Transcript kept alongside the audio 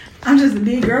I'm just a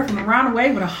D girl from around the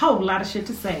way with a whole lot of shit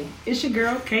to say. It's your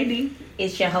girl, KD.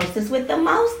 It's your hostess with the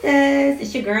mostest.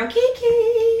 It's your girl,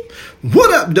 Kiki.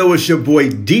 What up, though? It's your boy,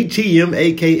 DTM,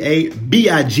 a.k.a.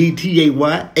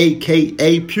 BIGTAY,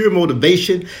 a.k.a. Pure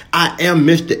Motivation. I am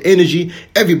Mr. Energy.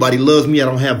 Everybody loves me. I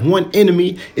don't have one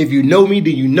enemy. If you know me,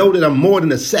 then you know that I'm more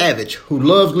than a savage who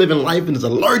loves living life and is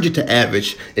allergic to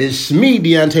average. It's me,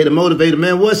 Deontay the Motivator,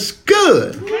 man. What's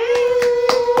good?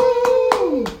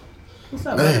 What's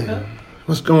up, Man,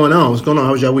 what's going on? What's going on?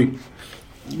 How was your week?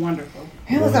 Wonderful.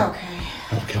 It was okay.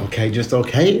 Okay, just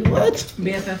okay. What?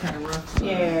 BFF had a rough,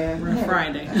 rough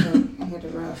Friday. I had a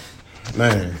rough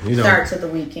Man, you know. start to the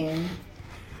weekend.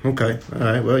 Okay, all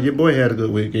right. Well, your boy had a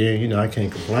good weekend. You know, I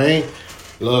can't complain.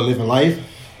 Love living life.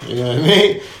 You know what I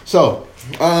mean? So,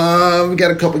 we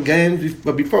got a couple games.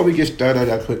 But before we get started, I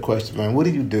got a quick question, man. What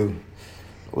do you do?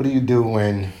 What do you do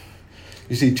when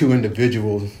you see two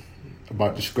individuals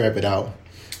about to scrap it out,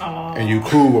 and you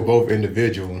cool with both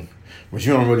individuals, but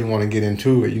you don't really want to get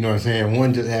into it? You know what I'm saying?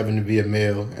 One just happened to be a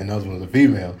male, and the other one's a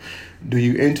female. Do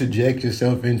you interject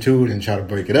yourself into it and try to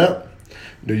break it up?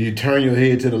 Do you turn your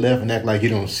head to the left and act like you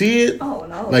don't see it? Oh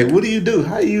no! Like, what do you do?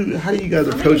 How do you guys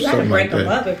approach something like that? You gotta break them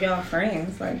up if y'all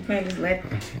friends. Like, you can't just let.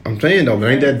 I'm saying though,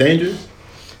 man, ain't that dangerous?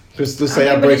 Let's say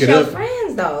I but break it's it your up.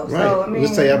 friends though. Right. So I mean,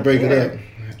 Let's say I break it up,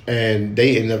 and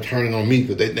they end up turning on me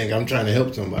because they think I'm trying to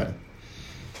help somebody.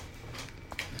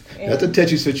 That's a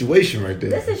touchy situation right there.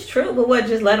 This is true, but what?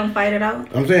 Just let them fight it out.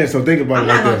 I'm saying, so think about I'm it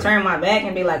not like gonna that. turn my back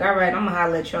and be like, all right, I'm gonna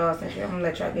holler at y'all since I'm gonna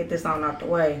let y'all get this on out the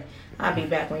way. I'll be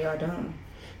back when y'all done.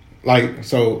 Like,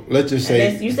 so let's just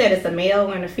say You said it's a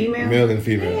male and a female. male and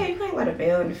female. Yeah, you can't let a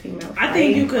male and a female fight. I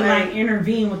think you could like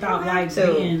intervene without You like have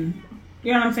to. being,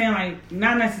 you know what I'm saying? Like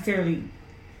not necessarily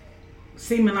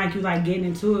seeming like you like getting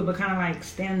into it, but kind of like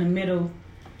stand in the middle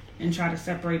and try to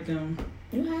separate them.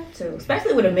 You have to,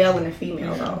 especially with a male and a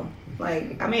female though.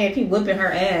 Like, I mean, if he whooping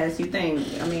her ass, you think,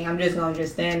 I mean, I'm just gonna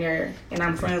stand there and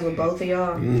I'm friends with both of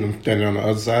y'all? I'm standing on the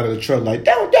other side of the truck like,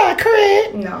 don't die,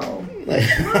 Craig. No. Like,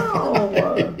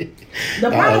 No. The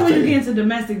problem when you get into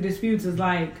domestic disputes is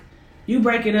like you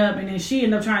break it up and then she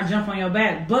end up trying to jump on your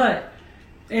back, but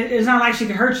it's not like she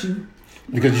can hurt you.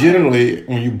 because generally,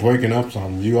 when you breaking up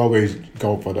something, you always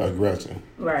go for the aggressor.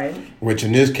 Right. Which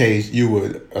in this case, you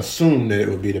would assume that it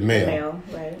would be the male. Male,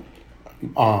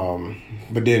 right.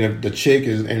 But then if the chick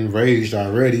is enraged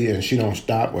already and she don't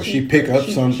stop, or she pick up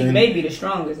something, she may be the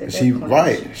strongest. At she that point.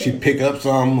 right, she pick up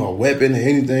something, a weapon, or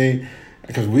anything.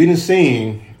 Because we done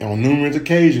seen on numerous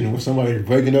occasions where somebody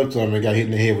breaking up something and got hit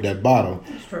in the head with that bottle,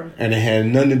 That's true. and it had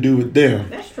nothing to do with them.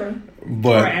 That's true.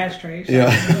 But Or an ashtray.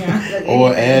 yeah,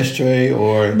 or ashtray,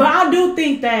 or But I do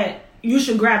think that you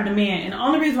should grab the man. And the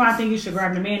only reason why I think you should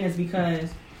grab the man is because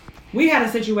we had a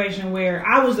situation where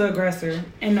I was the aggressor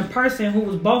and the person who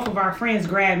was both of our friends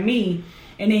grabbed me,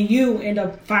 and then you end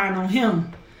up firing on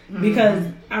him because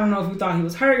I don't know if you thought he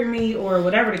was hurting me or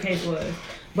whatever the case was.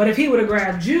 But if he would have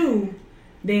grabbed you,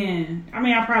 then I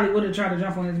mean I probably would have tried to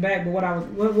jump on his back. But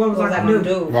what was I gonna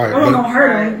do? right? I wasn't gonna hurt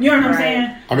him. Right. You know what I'm Right.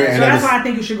 saying? I mean, so and that's why I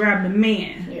think you should grab the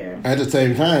man. Yeah. At the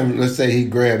same time, let's say he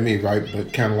grabbed me, right,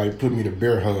 but kind of like put me to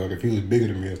bear hug if he was bigger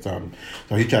than me or something.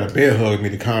 So he tried to bear hug me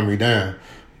to calm me down.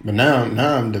 But now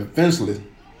I'm defenseless.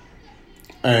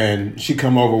 And she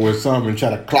come over with something and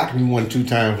try to clock me 1-2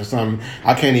 times or something.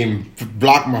 I can't even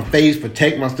block my face,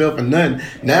 protect myself, or nothing.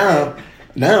 Now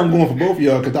I'm going for both of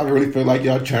y'all because I really feel like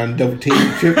y'all trying to double team,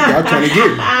 trip. Y'all trying to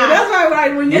get me. But that's why,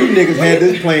 like, when You niggas had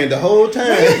this plan the whole time.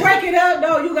 when you break it up,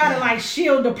 though, you gotta like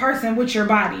shield the person with your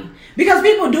body because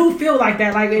people do feel like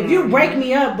that. Like if you break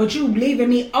me up, but you leaving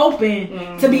me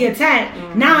open to be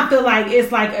attacked, now I feel like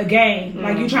it's like a game,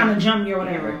 like you trying to jump me or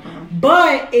whatever.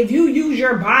 But if you use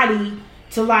your body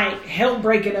to like help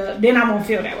break it up, then I won't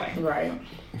feel that way. Right.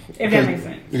 If that makes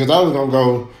sense. Because I was gonna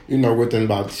go, within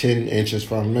about 10 inches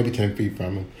from him, maybe 10 feet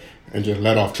from him, and just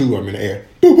let off 2 of them in the air.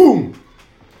 Boom, boom.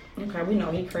 Okay, we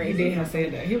know he He crazy. did have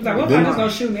said that. He was like, "What if I just go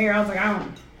shoot in the air?" I was like, "I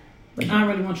don't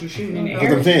really want you shooting in the That's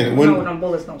what I'm air." saying. You know when them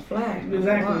bullets gonna fly.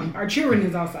 Exactly. Our cheering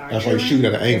is outside. That's why you shoot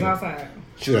at an Cheering is angle. outside.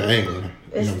 Shoot at an angle. You know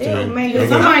It's what I'm still saying? made That's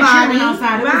Somebody what cheering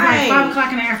outside. It was like 5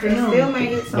 o'clock in the afternoon. It still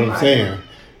made it somebody. I'm saying.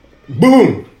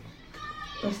 Boom.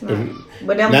 It's not.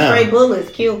 But them Now- stray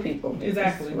bullets kill people.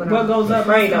 Exactly. That's What I'm goes up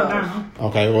afraid must come of. down.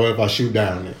 Okay, well, if I shoot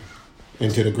down there,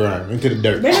 into the ground, into the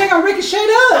dirt. Then they gonna ricochet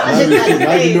up.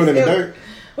 Why you doing it in the dirt?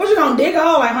 What you gonna dig a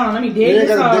hole? Like, hold on, let me dig You ain't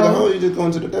this gotta dig a hole. hole, you just go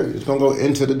into the dirt. It's gonna go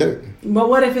into the dirt. But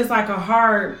what if it's like a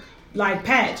hard, like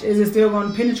patch? Is it still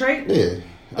gonna penetrate? Yeah.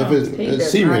 If it's He does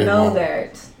cement, not it know won't.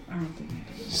 that. I don't think.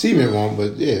 Cement won't,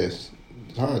 but yes,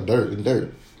 it's hard dirt and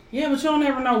dirt. Yeah, but you don't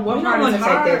ever know what You part don't want is to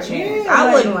take hard. that chance. Yeah, I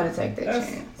like, wouldn't want to take that that's-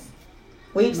 chance.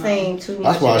 We've seen too much.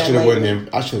 That's why of that lately.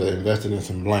 I should have invested in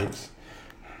some blanks.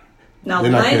 No,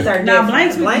 Then I blanks can- are Now different.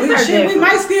 blanks, are we different.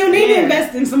 might still need to Yeah.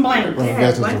 invest in some blanks. Or Yeah,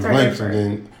 invest in blanks some are blanks and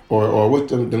different. then, or what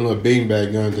them little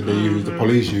beanbag guns that they use, the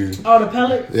police use. Oh, the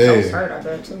pellets. Yeah. Those hurt, I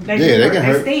bet too. They Yeah, they can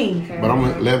hurt. sting. But I'm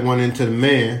gonna let one into the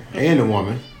man and the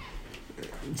woman.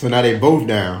 So now they both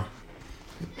down.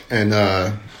 And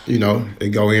they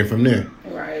go in from there.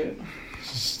 Right.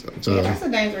 So Yeah, that's a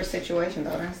dangerous situation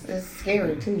though. It's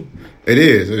scary too. it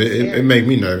is. It make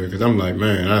me nervous because I'm like,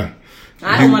 man,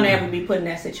 I don't want to ever be put in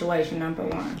that situation. Number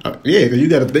one. yeah, because you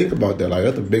got to think about that. Like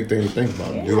that's a big thing to think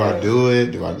about. Yeah. Do I do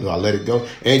it? Do I let it go?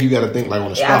 And you got to think like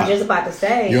on the Yeah, I spot. was just about to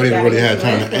say. You don't even gotta really get have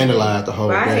time to instantly. analyze the whole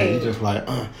thing. Right. You just like,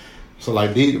 So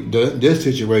like this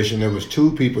situation, there was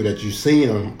two people that you seen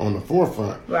on the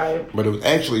forefront, Right. but it was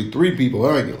actually three people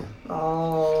arguing.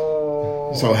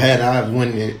 Oh. So had I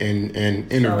went and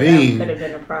that intervened, could have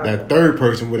been a problem. that third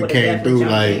person would have Would've came definitely through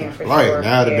jumped in like for right. sure.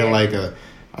 Now it'd have Yeah. been like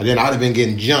then I'd have been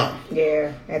getting jumped.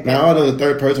 Yeah. At that Now, point. although the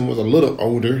third person was a little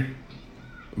older,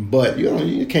 but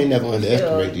you can't never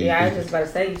underestimate these Yeah, I was people. just about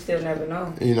to say, you still never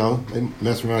know. They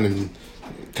mess around and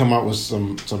come out with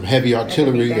some heavy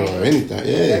artillery That could be or dangerous. anything. That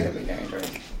Yeah. could be dangerous.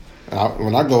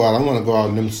 When I go out, I want to go out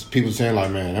and them people saying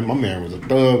like, man, my man was a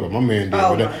thug or my man did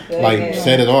Oh, whatever. my Like goodness.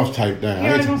 set it off type thing.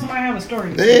 You always want somebody to have a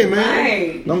story. Yeah, man.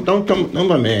 Right. Don't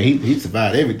my man. He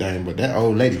survived everything, but that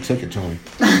old lady took it to him.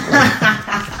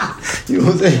 You know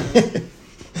what I'm saying?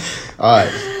 All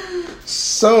right.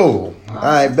 So, all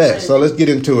right, bet. So let's get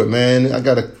into it, man. I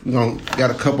got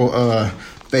a couple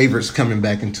favorites coming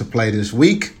back into play this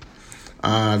week.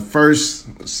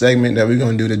 First segment that we're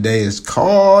gonna do today is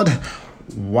called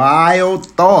Wild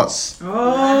Thoughts.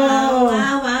 Oh.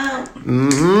 Wow.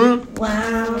 Mm-hmm.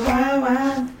 Wow.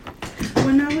 Wow.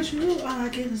 When I'm with you, all I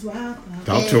get is wild.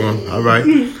 Talk to him. All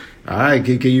right. All right,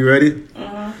 Kiki, you ready?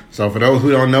 So for those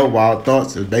who don't know, Wild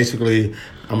Thoughts is basically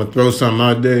I'm gonna throw something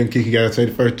out there and Kiki gotta say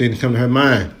the first thing that comes to her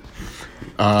mind.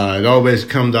 It always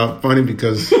comes out funny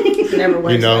because Never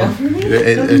works out.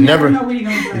 it's never know what you're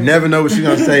gonna say. you never know what she's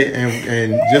gonna say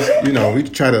and just we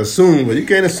try to assume, but you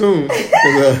can't assume.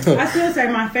 'Cause, I still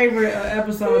say my favorite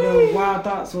episode of Wild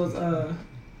Thoughts was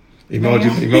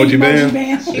emoji band.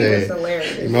 She Yeah. was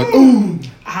hilarious. Ooh.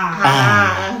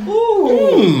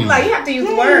 Ooh. Like, you have to use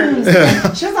words.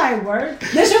 She's like, word.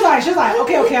 Then she's like,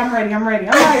 okay, I'm ready. I'm like,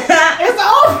 it's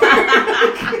over.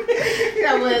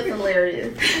 That was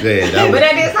hilarious. Yeah, that But was,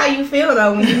 that is how you feel,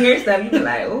 though, when you hear stuff. You be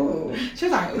like, ooh.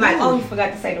 She's like, Like, oh, ooh. you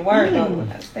forgot to say the word, though.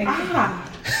 I was thinking.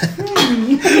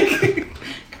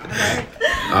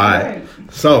 all right.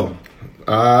 So,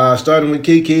 starting with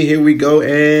Kiki, here we go,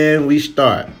 and we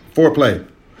start. Foreplay,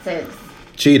 Sex.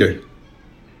 cheater,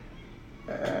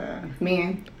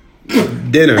 Men.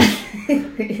 dinner,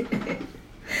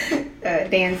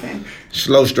 Dancing.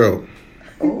 slow stroke,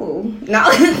 Ooh. No.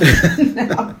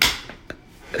 No.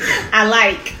 I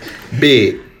like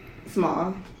big,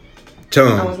 small. I was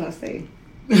tongue, going to say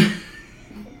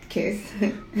kiss.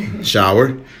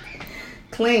 shower,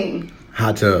 Clean.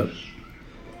 hot tub,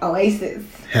 Oasis.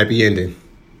 happy ending,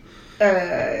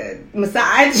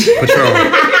 Massage.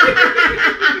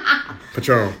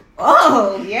 Patron.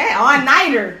 Oh, yeah.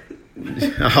 All-nighter.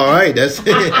 All right, that's it.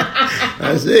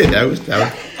 That's it. That was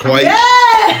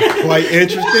quite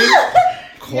interesting.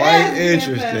 Quite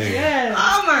interesting. Yes.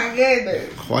 Oh, my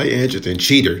goodness. Quite interesting.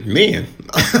 Cheater, man.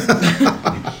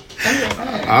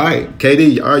 All right,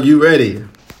 Katie, are you ready?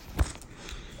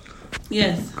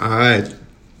 Yes. All right.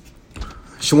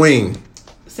 Swing,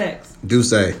 Sex. do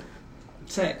say,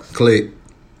 Sex. click,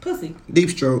 Pussy. deep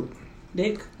stroke,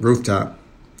 Dick. rooftop,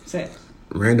 Sex.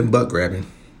 random butt grabbing,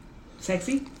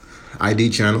 Sexy. ID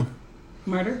channel,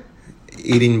 Murder.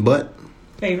 eating butt,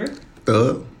 Favorite.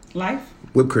 thug, Life.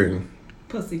 whipped cream.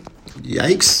 Pussy.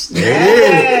 Yikes.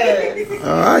 There it is.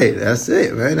 All right, that's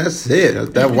it, man. That's it. That's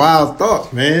that wild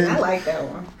thoughts, man. I like that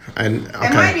one. And okay.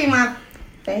 That might be my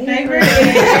favorite.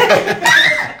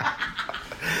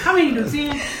 How many you do? 10?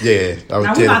 Yeah, that was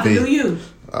Now we 10 about to feet. do you.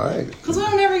 All right. Because we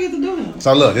don't never get to do them.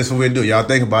 So look, this is what we do. Y'all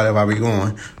think about it while we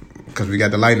going, because we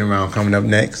got the lightning round coming up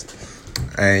next,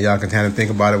 and y'all can kind of think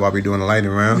about it while we doing the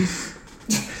lightning round.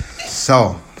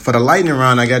 So for the lightning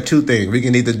round, I got two things. We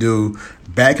can either do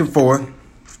back and forth,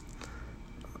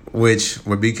 which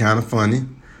would be kind of funny,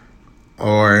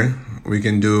 or we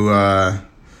can do.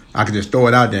 I could just throw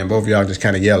it out there, and both of y'all just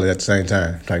kind of yell it at the same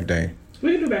time, type thing.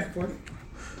 We can do back and forth.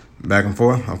 Back and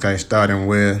forth. Okay, starting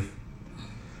with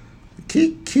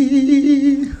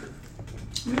Kiki.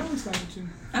 We always start with you.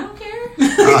 I don't care.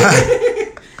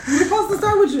 We're supposed to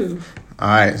start with you. All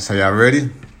right, so y'all ready?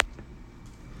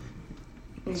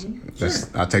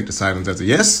 I'll take the silence as a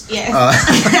yes. Yes.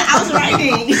 I was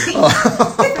writing.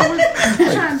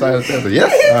 Silence as a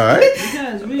yes. All right.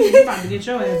 Because we about to get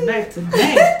your ass back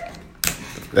today.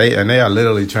 They are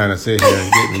literally trying to sit here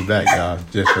and get me back, y'all.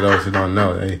 Just for those who don't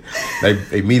know, they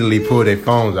immediately pulled their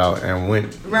phones out and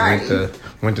went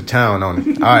to town on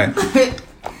it. All right.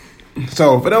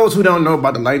 So for those who don't know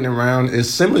about the lightning round, it's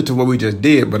similar to what we just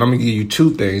did, but I'm gonna give you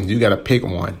two things. You gotta pick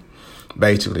one.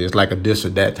 Basically, it's like a this or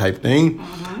that type thing.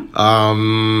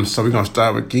 So we're gonna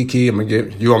start with Kiki. You want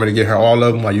me to get her all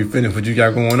of them while you finish what you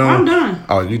got going on? I'm done.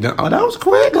 Oh, you done? Oh, that was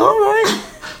quick. All right.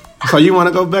 So you want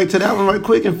to go back to that one right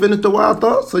quick and finish the wild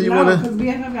thoughts? So you want to? Because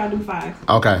BFF gotta do 5.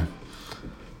 Okay.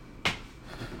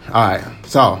 All right.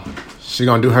 So she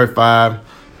gonna do her 5.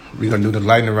 We gonna do the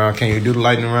lightning round. Can you do the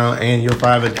lightning round and your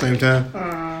 5 at the same time?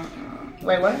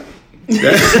 Wait, what?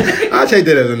 I'll take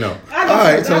that as a no.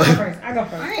 I go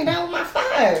first. I ain't done with my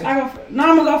 5. No,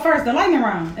 I'm gonna go first. The lightning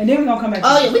round, and then we're gonna come back.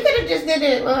 Oh yeah, we could have just did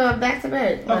it back to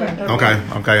back.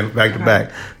 Okay. Back to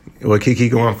back. Well, Kiki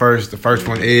going first. The first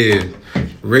one is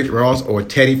Rick Ross or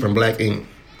Teddy from Black Ink.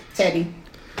 Teddy.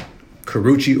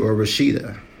 Karuchi or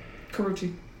Rashida.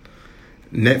 Karuchi.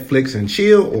 Netflix and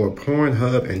chill or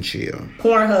Pornhub and chill.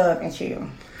 Pornhub and chill.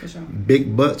 For sure.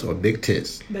 Big butts or big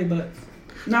tits. Big butts.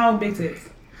 No, big tits.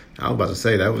 I was about to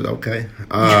say that was okay.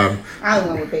 I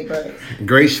went with big butts.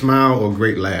 Great smile or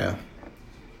great laugh.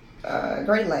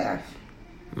 Great laugh.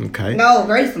 Okay. No,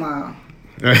 great smile.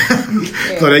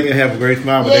 So they can have a great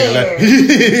smile, but they can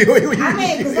laugh. I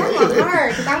mean, because that's my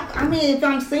heart. If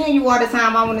I'm seeing you all the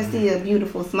time, I want to see a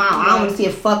beautiful smile. I don't want to see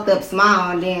a fucked up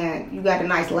smile, and then you got a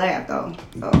nice laugh, though.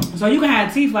 So you can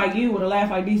have teeth like you with a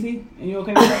laugh like DC, and you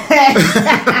okay with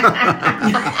that?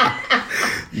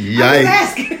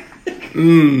 Yikes.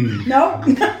 No?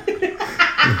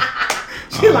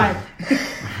 She like,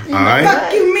 all right.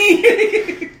 fuck you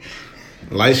mean?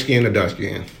 Light skin or dark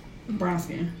skin? Brown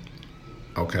skin.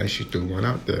 Okay, she threw one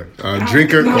out there.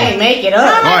 Drinker. You can't make it up.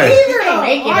 All right. You can't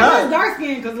make it I up. love dark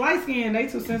skin because light skin, they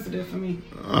too sensitive for me.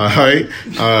 All right.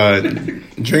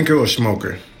 Drinker or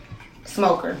smoker?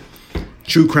 Smoker.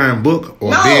 True crime book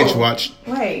or No. binge watch?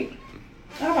 Wait.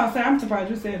 I was about to say, I'm surprised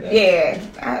you said that.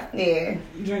 Yeah.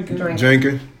 Drinking.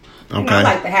 Drinker. Okay. I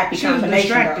like the happy She was combination.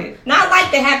 distracted. Though. Not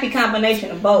like the happy combination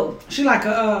of both. She like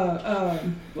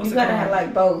what's You it gotta called? have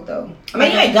like both though. I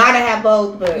mean, you ain't gotta have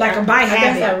both, but Like a bite I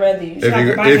guess habit. I'd rather you. If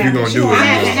you're gonna do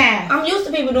it, I'm used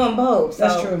to people doing both. So,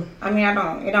 That's true. I mean, it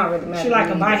don't really matter. She like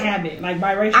to a me, bi but habit, like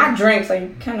biracial. I drink, so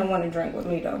you kind of want to drink with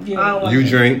me though. Yeah. I don't want you to,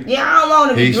 drink. Yeah, I don't want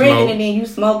to be He drinking smoke. and then you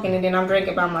smoking and then I'm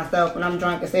drinking by myself and I'm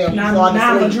drunk as hell. You Now falling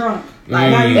I'm asleep. drunk.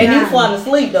 Like, Now and you're you nine. falling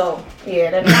asleep though.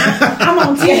 Yeah, that's I'm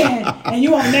on 10 and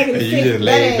you on negative And 6. you just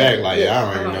lay That back ain't- like, yeah,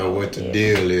 I don't even know what the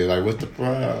deal is. Like, what's the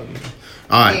problem?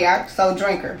 All right. yeah. So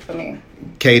drinker for me.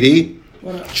 KD,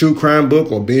 What up? true crime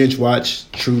book or binge watch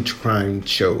true crime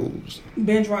shows?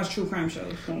 Binge watch true crime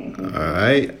shows. Mm-hmm. All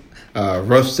right.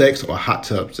 Rough sex or hot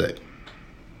tub sex?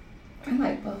 I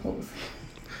like both.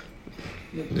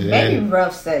 Maybe Then,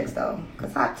 rough sex though,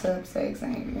 cause hot tub sex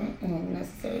ain't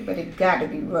necessary, but it got to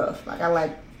be rough. Like I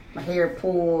like my hair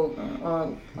pulled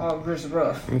or just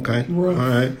rough. okay. Rough. All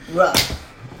right. Rough.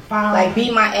 Wow. Like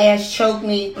beat my ass, choke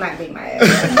me, not beat my ass.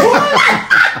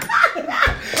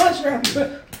 What's your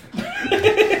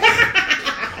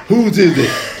Whose is it?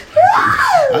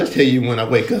 I'll tell you when I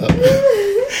wake up.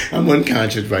 I'm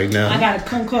unconscious right I now. got a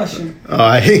concussion. All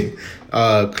right.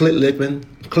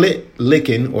 Clit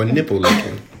licking or nipple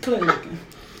licking? Clit licking.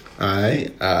 All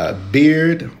right.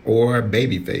 Beard or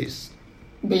baby face?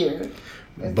 Beard.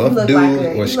 Buff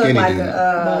dude or skinny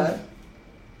dude?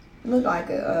 Look like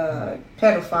a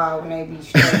pedophile when they be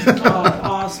straight.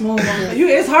 All smooth.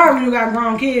 It's hard when you got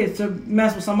grown kids to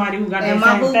mess with somebody who got And that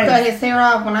my same boo face. cut his hair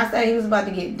off when I said he was about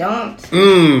to get dumped.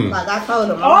 Like I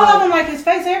told him, All of them, like his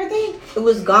face, everything. it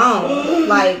was gone,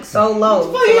 like so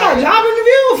low. Well, you got a So, job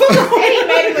interview. and he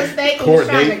made a mistake. Court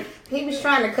date. He was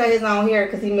trying to cut his own hair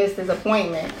because he missed his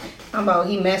appointment.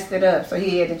 He messed it up, so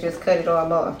he had to just cut it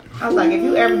all off. I was like, if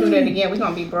you ever do that again, we're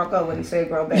gonna be broke up when he said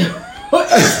grow back.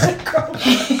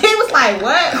 He was like,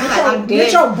 what? I'm like, I'm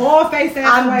Get dead. your bald face ass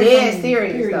I'm away dead from me.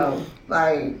 serious Period. though.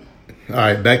 Like, All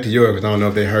right, back to yours. I don't know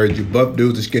if they heard you. Buff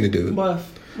dudes or skinny dudes? Buff.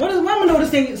 What does women do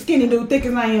to skinny dude thick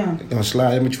as I am? Gonna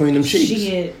slide in between them cheeks.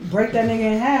 Shit, break that nigga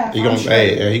in half. He I'm gonna,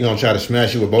 straight. he gonna try to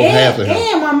smash you with both halves of him.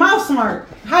 And my mouth smart.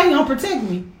 How you gonna protect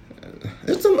me?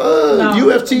 It's some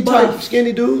UFC buff. type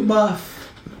skinny dude. Buff.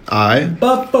 All right.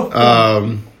 Buff.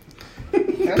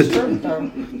 that's true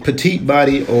though. Petite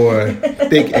body or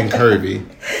thick and curvy?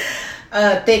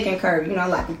 Thick and curvy. You know, I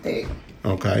like it thick.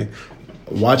 Okay.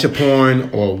 Watch a porn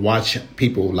or watch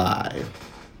people live?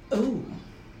 Ooh.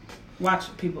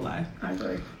 watch people lie. I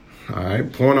agree. All right,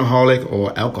 pornaholic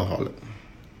or alcoholic?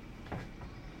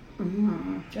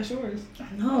 That's yours.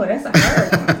 No, that's a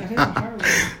hard one. That is a hard one.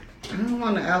 I don't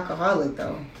want an alcoholic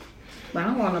though, but I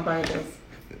don't want nobody that's.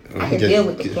 I can deal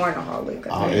with the pornaholic.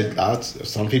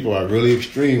 Some people are really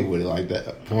extreme with it, like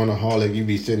that. Pornaholic, you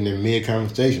be sitting there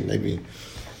mid-conversation, they be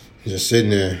just sitting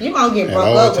there. You gonna get at broke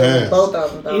all up with times. both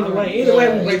of them though. Either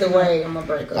way, I'm gonna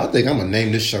break I up. think I'm gonna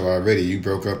name this show already. You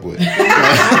broke up with.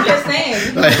 I'm just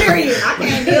saying, period. I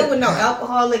can't deal with no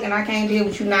alcoholic, and I can't deal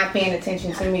with you not paying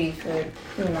attention to me for,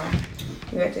 you know,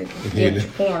 you have to deal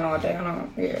with porn all day. I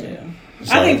don't, Yeah.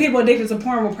 So- I think people addicted to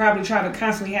porn will probably try to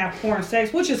constantly have porn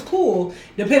sex, which is cool,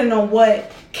 depending on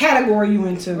what category you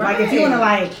into. Like if you into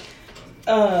like,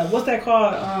 what's that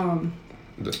called?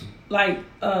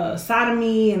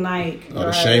 Sodomy and like. Oh,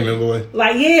 the shaming boy.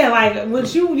 Like yeah, like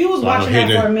what you was So watching I'm that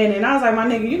for a hitting minute, and I was like, my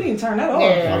nigga, you need to turn that off.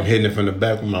 Yeah. I'm hitting it from the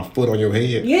back with my foot on your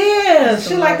head. Yeah,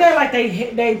 shit like that. Like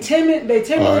they timid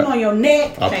on your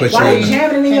neck. I'll put While you they in,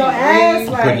 jamming it in your ass.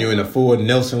 Like, putting you in a Ford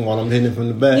Nelson while I'm hitting it from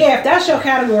the back. yeah, if that's your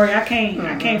category, I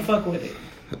can't fuck with it.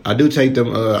 I do take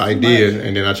them ideas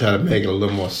and then I try to make it a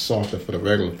little more softer for the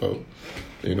regular folk.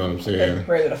 You know what I'm saying?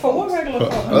 regular For what regular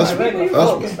For folk? us, Regular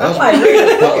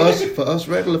us, folk. for us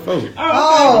regular folk.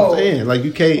 Oh, I'm saying, like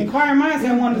you can't. Inquiring minds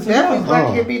and wanted to Definitely know. about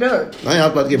to get beat up. I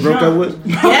ain't about to get broke up with.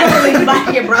 Definitely about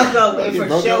to get broke up with for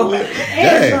Broke up sure. with.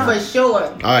 Yeah. For sure.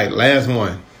 All right, last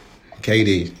one.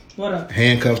 KD. What up?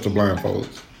 Handcuffs to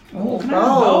blindfolds. Oh,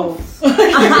 Both.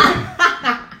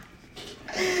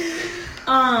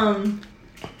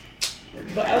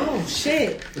 But oh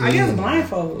shit, I guess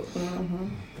blindfold.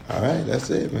 All right, that's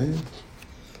it, man.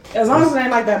 As long as it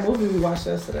ain't like that movie we watched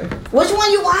yesterday. Which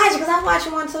one you watch? Because I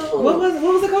watched one too. What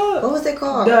was it called? What was it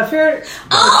called? The Fear.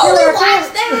 Oh, Killer we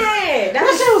watched Effect. that. That That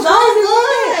was shit was so crazy,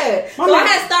 good. wasn't it? So I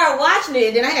had started watching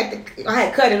it, then I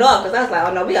had cut it off because I was like,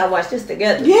 oh no, we gotta watch this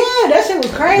together. Yeah, that shit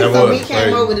was crazy. That So was we came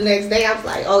crazy. over the next day. I was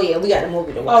like, oh yeah, we got a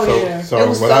movie to watch. Oh yeah. So It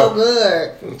was what so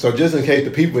good. So just in case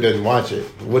the people didn't watch it,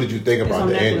 what did you think about on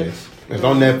the Netflix. ending? It's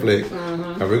on Netflix,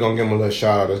 and we're gonna give them a little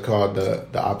shout out. It's called the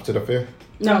Opposite Affair.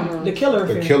 No, the Killer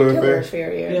The Affair. Killer Killer Affair.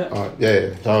 Affair, yeah. Yeah.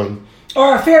 Yeah. So,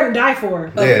 Or Affair to Die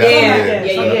For. yeah,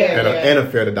 yeah. and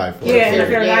Affair to Die For. Yeah, and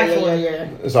Affair to Die For.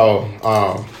 Yeah.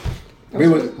 So, we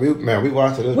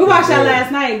watched it. We watched that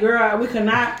last night, girl. We could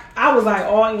not. I was like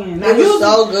all in. Now, It was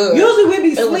so good. Usually we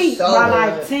be It was asleep so by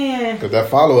good. like 10. Because that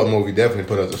follow-up movie definitely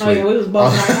put us to Oh sleep. yeah, we was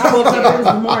both like, I woke up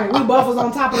this morning. We both was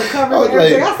on top of the cover I was and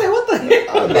everything. like- I said, what the I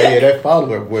hell? was like, yeah, that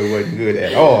follow-up wasn't good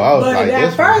at all. I was But like, that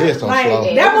this one here first, so like, slow.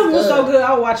 Yeah. that It was movie was so good. good,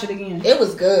 I'll watch it again. It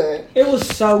was good. It was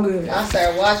so good. I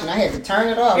started watching. I had to turn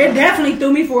it off. It definitely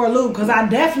threw me for a loop because I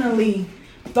definitely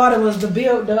thought it was the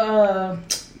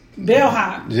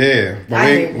bellhop. Yeah, but I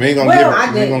we did. ain't gonna Well, I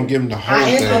give didn't. him the whole I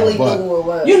instantly thing. knew But who it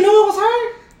was. You knew it was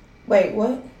her? Wait,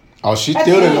 what? oh, she At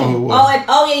still the didn't know end. who it was.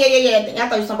 Yeah. I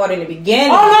thought you were somebody in the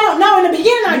beginning. Oh no, in the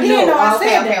beginning I You did knew. know. I okay,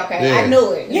 said okay, that. okay. Yeah. I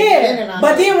knew it. In the beginning, Yeah, I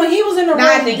but knew then it. when he was in the Nah,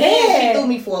 at room the end, she dead, threw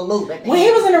me for a loop. At the when he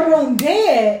end. was in the room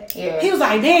dead, Yeah. he was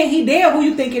like, "Dang, he dead. Who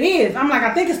you think it is?" I'm like,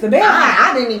 "I think it's the bellhop."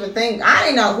 I didn't even think. I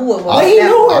didn't know who it was. But he That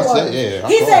knew was- it was. said, yeah, I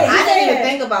He thought said, it. I didn't even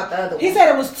think about the other one. He said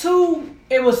it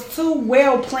was too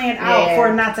well planned out Yeah. for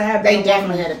it not to have They been a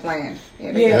definitely woman. had a plan.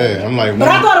 Yeah. Yeah, I'm like, But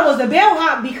I thought it was the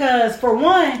bellhop because, for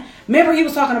one, remember he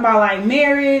was talking about like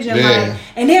marriage and Yeah. like,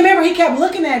 and then remember he kept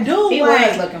looking at dude. He like,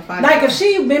 was looking funny. Like if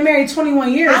she been married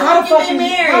 21 years, How how long the you fuck been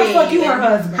married? how the fuck you her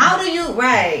husband? How do you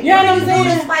right? You know what I'm You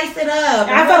saying? Spice it up.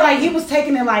 I felt like he was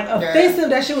taking it like offensive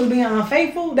that she was being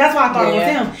unfaithful. That's why I thought it was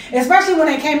Yeah. him. Especially when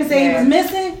they came and said he Yeah. was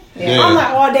missing. Yeah. I'm like,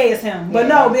 all day it's him. But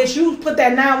Yeah. no, bitch, you put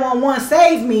that 911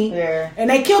 save me. Yeah. And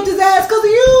they killed his ass because of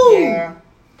you. Yeah.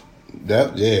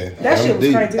 that That shit was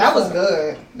deep. crazy. That was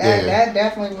good. That Yeah. that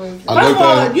definitely was. I First of looked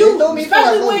all, at it. you It threw me for a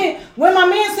especially loop. when my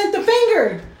man sent the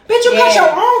finger. Bitch, you cut Yeah.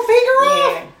 your own finger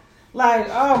off? Yeah. Like,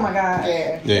 oh my God.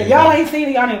 Yeah. Yeah. If y'all ain't seen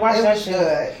it, y'all ain't watch It that was shit.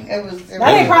 good. It was.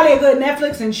 That ain't probably a good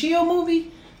Netflix and chill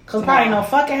movie. Cause probably No. no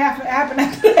fucking happen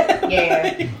after that.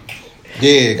 Yeah.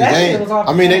 Yeah, That cause shit was off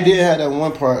I mean, the they chain. did have that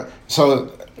one part. So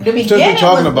The since beginning we're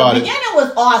talking was, about the it, beginning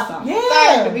was awesome. Yeah.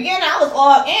 Like, the beginning, I was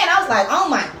all in. I was like, oh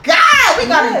my God, we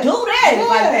gotta Yeah. do this. Yeah.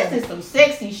 Like, this is some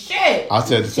sexy shit. I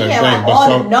said the She same had thing. like But all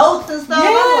so the notes and stuff. Yeah,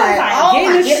 I'm like, like, oh get in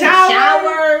my, the get in the shower.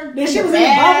 shower. Then she in was the in the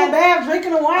bed. bubble bath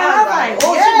drinking the wine. I was like,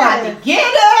 oh, yeah. she about to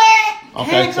get it.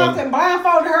 okay, Handcuffed so and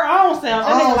blindfolded her own self.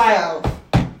 That nigga like,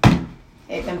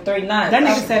 hit them 3 nuts. that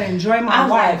nigga said, enjoy I my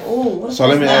was wife. like, ooh, what if So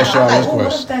let that's me not? ask y'all I was this like, ooh, what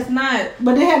question. if that's not?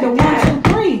 But they had the 1,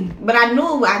 2, 3. But I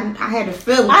knew I had a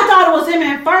feeling. I thought it was him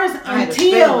at first I had a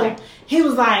until feeling. he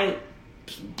was like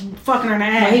fucking her in the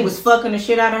ass. When he was fucking the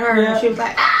shit out of her, Yeah. and she was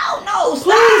like, "Oh no,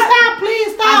 stop!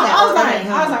 Please stop. I was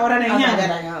like, oh, that ain't him. That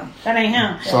ain't him. That ain't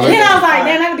him. So And then they- I was like,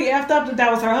 damn, that'd be effed up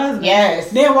that was her husband.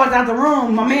 Yes. Then walked out the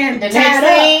room. My man The tied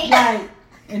next scene. up, like,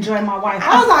 enjoy my wife.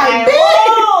 I was like,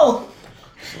 "Whoa."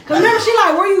 Cause remember, she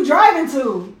like, where you driving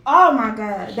to? Oh my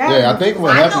god. That Yeah, I think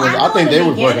what I happened know- was I I know think in they the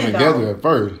was working beginning, together though. at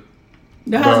first.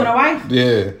 the husband and wife.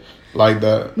 Yeah, like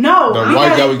the No, the because-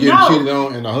 wife that was getting no. cheated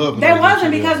on and the husband. That was getting wasn't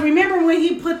cheated because on. remember when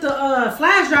he put the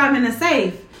flash drive in the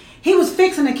safe, he was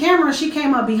fixing the camera and she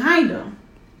came up behind him.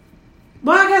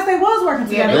 Well, I guess they was working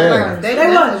together. Yeah, they at were. first. They They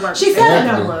definitely was. worked She together. said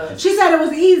They it were. though. She said it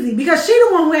was easy because she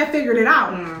the one who had figured it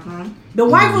out. The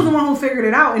wife was the one who figured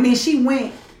it out, and then she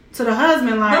went to the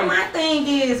husband But like, my thing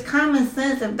is common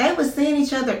sense. If they were seeing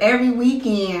each other every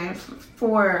weekend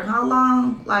for how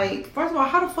long? Like first of all,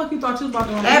 how the fuck you thought you was about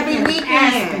to go on a Every weekend?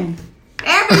 weekend.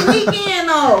 Aspen. every weekend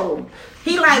though.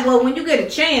 He like, well, when you get a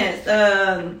chance,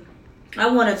 I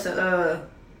wanted to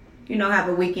have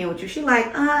a weekend with you. She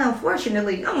like,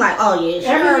 unfortunately. I'm like, oh yeah,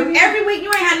 sure. Every weekend? Every week you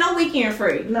ain't had no weekend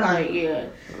free. No. Like, yeah.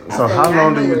 So I said, how I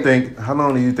long do knew you it. think? How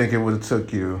long do you think it would have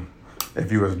took you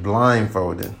if you was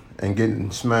blindfolded and getting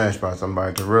smashed by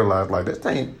somebody to realize like this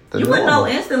ain't the You wouldn't know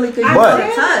normal? instantly because you But- know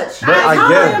the touch. But I told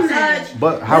guess- him that.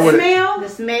 But how The would it? smell? The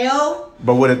smell.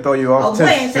 But would it throw you Oh, off boy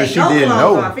ain't since take she no didn't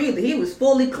clothes know? off either. He was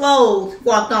fully clothed,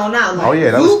 walked on out. Like, Oh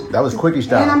yeah, whoop. that was quickie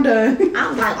And I'm style. done. I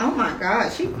was like, oh my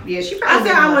god, she probably. I said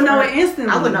didn't I would know first. it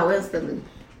instantly. I would know instantly.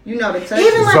 You know the touch.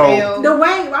 Even like So- the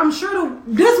way I'm sure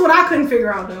this what I couldn't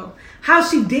figure out though. How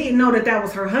she didn't know that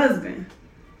was her husband.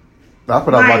 That's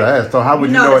what I was about to ask. So how would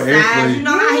you know the it size, instantly? you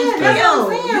know how he Yeah, that's what I'm feels.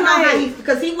 saying, You know how like- he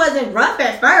because he wasn't rough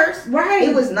at first. Right.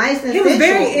 He was nice and He was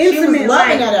very sensual. She intimate, was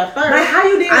loving like- it at first. like how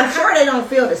you did- I'm sure they don't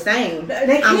feel the same.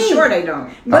 They I'm can't. sure they don't.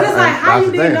 But it's like how That's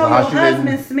you the didn't thing. know So how your she didn't-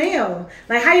 husband smell.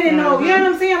 Like how you didn't know, you know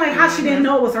what I'm saying? Like how she didn't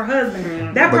know it was her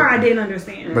husband. That part I didn't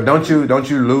understand. But don't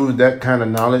you lose that kind of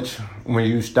knowledge when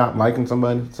you stop liking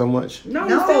somebody so much? no, you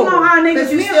No, still know how niggas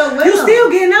 'cause you feel. still with You them.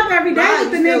 still getting up every day Right,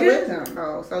 with the you still nigga. with him,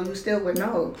 though, so you still would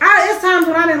know. It's times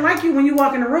when I didn't like you when you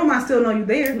walk in the room. I still know you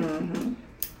there.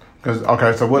 Because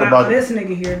okay, so what Like, about oh, this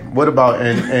nigga here? what about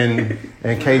in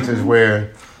cases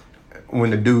where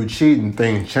when the dude cheating,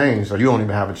 things change, so you don't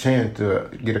even have a chance to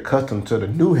get accustomed to the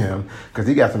new him because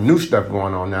he got some new stuff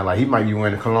going on now. Like he might be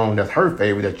wearing a cologne that's her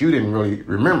favorite that you didn't really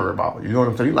remember about. You know what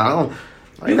I'm saying? You like,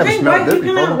 I You ain't never smelled this you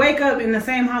cannot before. wake up in the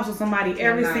same house with somebody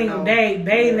every not single know. day,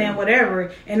 bathing,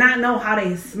 whatever, and not know how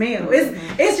they smell.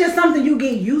 It's just something you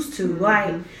get used to.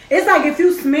 Like it's like if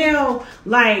you smell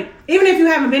like even if you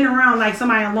haven't been around like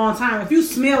somebody in a long time, if you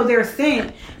smell their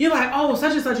scent, you're like, oh,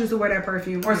 such and such used to wear that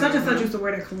perfume, or such and such used to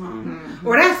wear that cologne,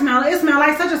 or that smell it smell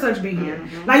like such and such been here.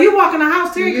 Like you walk in the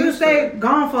house, Terry could used stay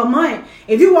gone for a month.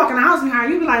 If you walk in the house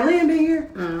behind, you be like, Lynn been here.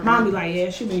 Mom be like, yeah,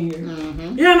 she been here.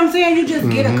 You know what I'm saying? You just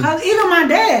get a cousin. Even my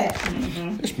dad.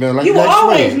 It smell like You will black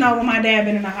always suede. know when my dad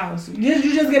been in the house. You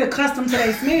just get accustomed to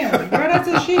their smell. Bro, that's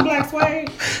a shit, Black Suede.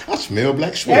 I smell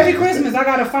black suede. Every Christmas, I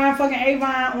gotta find fucking Avon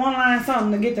online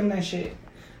something to get them that shit.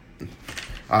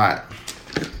 All right.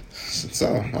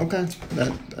 So okay,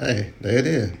 hey, there it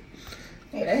is.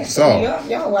 Hey, that- So-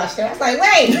 y'all watched that. I was like,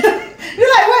 wait, You're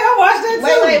like, wait, I watched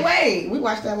that too. wait. We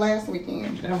watched that last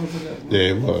weekend. That was a good one. Yeah,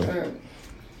 it was.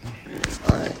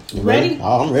 All right, you Ready?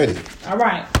 Oh, I'm ready. All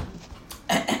right,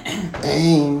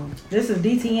 Dang. this is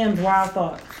DTM's Wild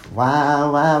Thoughts.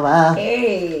 Wow.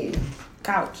 Hey,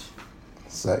 Couch.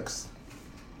 Sex.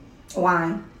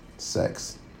 wine,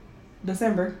 Sex.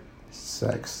 December.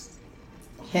 Sex.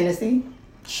 Hennessy,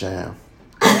 Sham.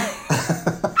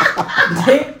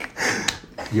 Dick.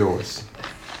 Yours.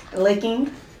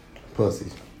 licking,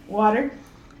 Pussy. Water.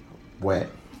 Wet.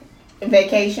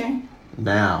 vacation,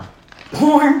 Now.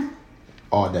 Porn.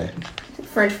 All day.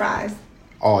 French fries.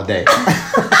 All day.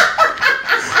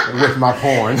 With my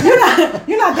porn. You're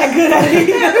not that good at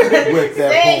it. With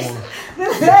that Sex. porn.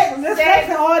 This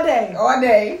sex all day. All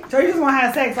day. So you just want to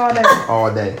have sex all day.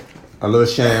 All day. A little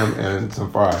sham and some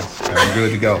fries. And I'm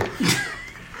good to go.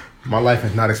 My life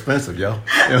is not expensive, yo.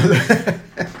 You know what I'm saying?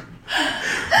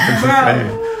 I'm just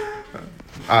saying.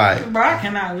 All right. Bro, I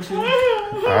cannot with you.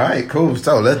 All right, cool.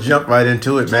 So let's jump right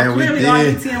into it, man. We Clearly, all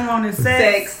did. DTM on is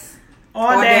sex. Sex.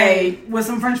 All day with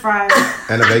some French fries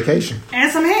And a vacation.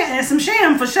 and some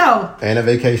sham for sure And a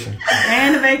vacation.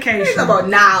 and a vacation. How about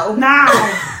now? Now,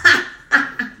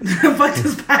 fuck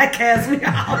this podcast. We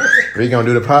out. We're going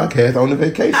to do the podcast on the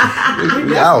vacation.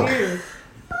 We Yes, out. we is.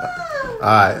 All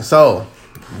right, so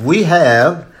we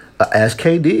have a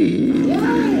SKD.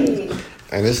 Yay.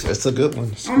 And it's a good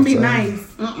one. I'm gonna be nice.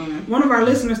 One of our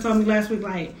listeners told me last week,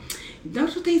 like,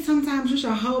 Don't you think sometimes you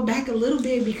should hold back a little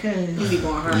bit because You be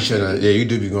going hard. You shouldn't. Yeah, you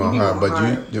do be going hard, but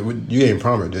you ain't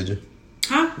promised, did you?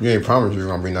 Huh? You ain't promised you were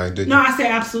gonna be nice, did you? No, I said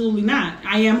absolutely not.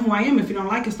 I am who I am. If you don't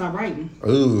like it, stop writing.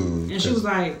 Ooh. And she was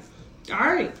like, all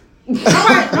right.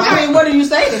 I mean, what do you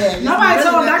say to that? Nobody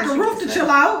told Dr. Ruth to chill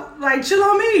out. Like, chill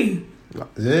on me.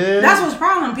 Yeah. That's what's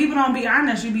problem. People don't be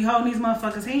honest. You be holding these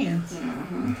motherfuckers' hands.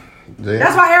 Yeah.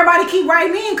 That's why everybody keep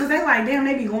writing in, because they like, damn,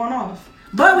 they be going off.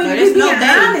 But when But you it's be no being day.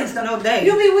 honest, No day.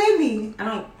 you be with me. I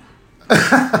don't.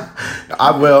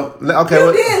 Okay. You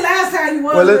well, did last time you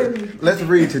was well, with me. let's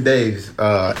read today's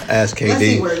Ask KD. Let's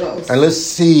see where it goes. And let's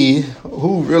see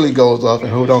who really goes off and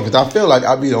who don't. Because I feel like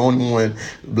I'll be the only one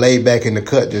laid back in the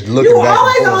cut, just looking You back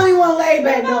always and the forth. only one laid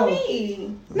back, What about though.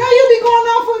 me? No, you be going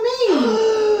off with me.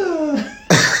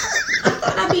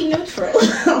 I be neutral.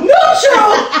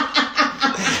 Neutral.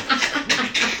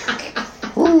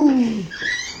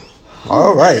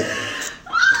 All right.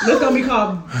 This gonna be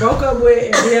called Broke Up With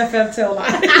and BFF Tell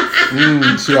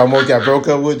Lies. She almost got broke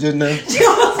up with just now. You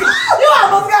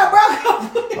almost got broke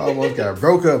up with. Almost got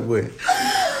broke up with.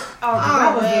 Oh,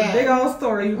 that was man. a big old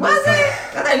story. You Was must it?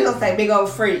 have. I thought you were gonna say Big Old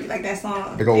Freak, like that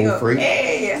song. Big Old Freak?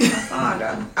 Yeah, that's my song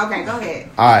though. Okay, go ahead.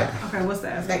 All right. Okay, what's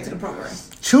that? Back to the program.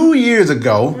 2 years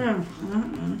ago,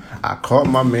 I caught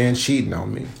my man cheating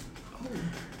on me.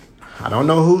 I don't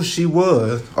know who she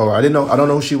was, or I don't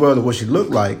know who she was or what she looked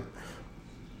like,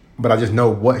 but I just know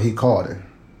what he called her.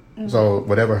 So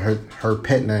whatever her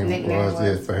pet name Nickname was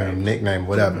was, for him, nickname,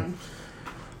 whatever.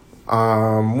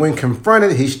 When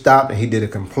confronted, he stopped and he did a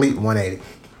complete 180.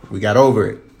 We got over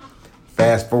it.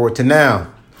 Fast forward to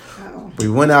now. Uh-oh. We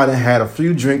went out and had a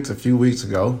few drinks a few weeks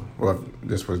ago. Well,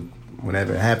 this was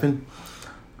whenever it happened.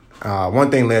 One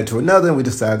thing led to another, and we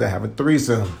decided to have a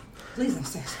threesome. Please don't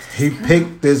say so. He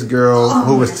picked this girl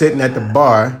who was sitting at the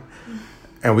bar,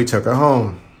 and we took her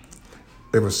home.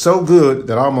 It was so good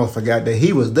that I almost forgot that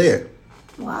he was there.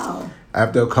 Wow.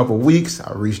 After a couple weeks,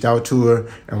 I reached out to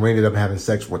her, and we ended up having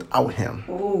sex without him.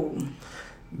 Ooh.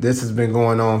 This has been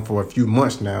going on for a few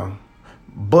months now,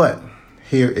 but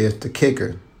here is the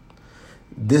kicker.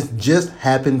 This just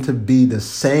happened to be the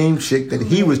same chick that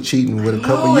he was cheating with a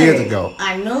couple years ago,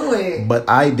 I knew it. but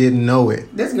I didn't know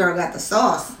it. This girl got the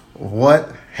sauce.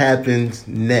 What happens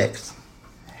next?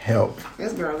 Help.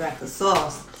 This girl got the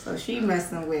sauce. So she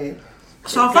messing with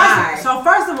So the guy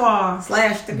first of all,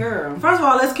 slash the girl.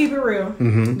 let's keep it real.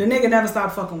 The nigga never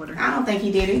stopped fucking with her. I don't think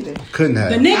he did either. Couldn't have.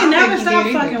 The I nigga don't never think he stopped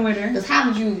did either. fucking with her. Because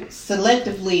how did you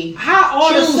selectively How all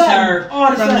of a choose sudden, her all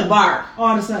of a from sudden, the bar?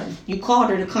 all of a sudden, You called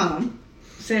her to come.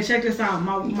 said, check this out.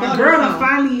 My called girl her done home.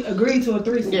 finally agreed to a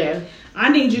threesome. Yeah. I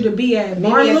need you to be at Meet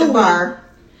Bar me at the Louie bar.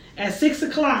 at 6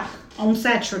 o'clock on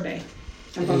Saturday.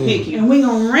 I'm going to pick you. And we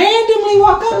gonna randomly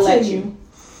walk up Select to you. you.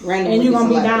 Randomly And you gonna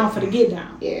be selected. down for the get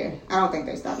down. Yeah. I don't think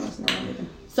they stopped messing around with him.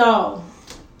 So,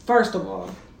 first of all,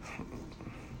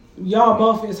 y'all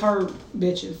both is her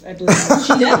bitches at this point.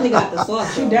 She definitely got the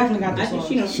sauce. She definitely got the I think sauce.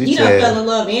 she done, She he done said- fell in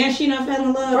love and she done fell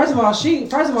in love. First of all, she She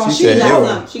said, got it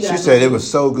some. was, She she got said some. it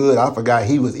was so good, I forgot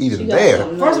he was even She got there.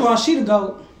 some. First of all, she the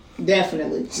GOAT.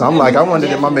 Definitely. So I'm like, I wonder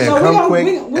did my man So come gonna- quick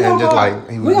we and gonna just call- like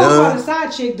he we was gonna call the done.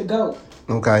 side chick the GOAT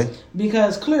Okay.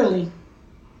 because clearly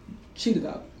she the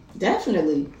GOAT.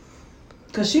 Definitely.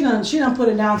 Cause she done put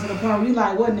it down to the point where you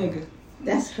like, what nigga?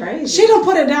 That's crazy. She done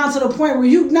put it down to the point where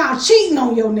you not cheating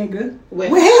on your nigga with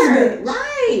his her. bitch.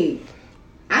 Right.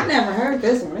 I never heard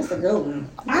this one. It's a good one.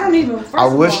 I don't even. First I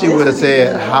of wish all, she would have is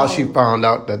said good. how she found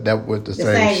out that was the The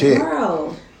same chick.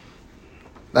 girl.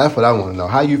 That's what I want to know.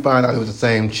 How you find out it was the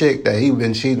same chick that he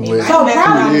been cheating with So That's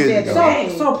probably, what I years said ago.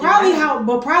 today. so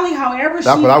probably however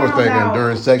That's she what I was found thinking. out.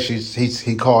 During sex,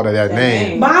 he called her that That name.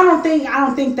 name. But I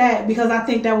don't think that because I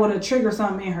think that would have triggered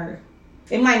something in her.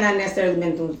 It might not necessarily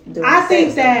been through I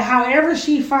think sex, that however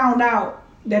she found out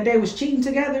that they was cheating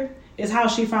together is how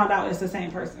she found out it's the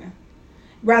same person.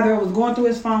 Rather it was going through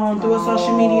his phone, through his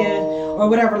social media, or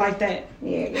whatever like that.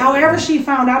 Yeah. However she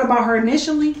found out about her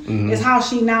initially is how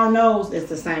she now knows It's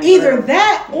the same. either girl.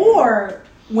 that or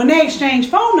when they exchange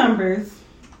phone numbers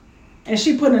and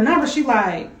she put in a number, she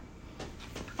like,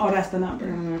 oh, that's the number.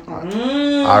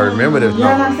 I remember this You know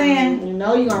what I'm number. saying? You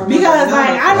know you're gonna remember Because the like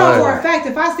number. I know for Right. a fact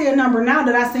if I see a number now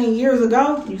that I seen years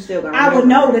ago, You still gonna I would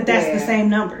remember. know that that's Yeah. the same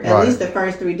number. At Right. least the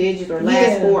first 3 digits or last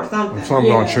Yeah. 4 or something.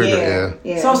 Something gonna Yeah. trigger,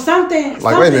 yeah. Yeah. So something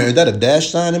Like, wait a minute, is that a dash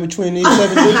sign in between these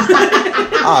 7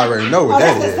 digits? I already know what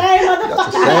that that's is. the same motherfucker.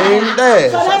 That's the same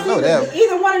dad. So I that's know that.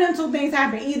 either one of them two things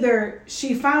happened. Either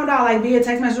she found out like via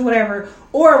text message or whatever,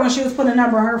 or when she was putting a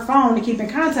number on her phone to keep in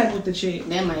contact with the chick.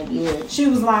 That might be it. She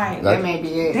was like, That may be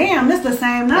it. damn, this the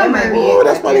same That number. might be Oh, it.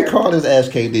 that's why they call this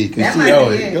Ask KD. Cause That she might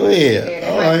always be it. go ahead. Yeah,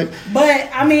 All that right. But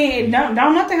I mean, don't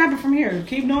nothing happen from here.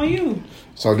 Keep doing you.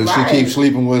 So does Right. she keep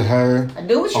sleeping with her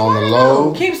Do what you on the want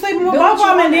low? to Keep sleeping with Do both what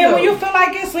of them, you and then wanna when do. you feel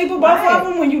like it, sleep with both Right. of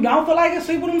them. When you don't feel like it,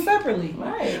 sleep with them separately.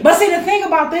 Right. But see, the thing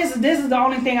about this is the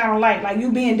only thing I don't like. Like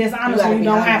you being dishonest when you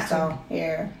don't have to. Though.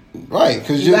 Yeah. Right,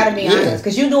 because You gotta be honest,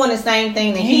 because you're doing the same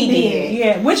thing that he did.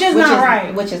 Yeah, which is not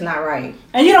right. Which is not right.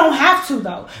 And you don't have to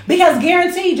though, because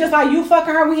guaranteed, just like you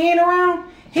fucking her when you ain't around,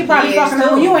 he probably He is fucking her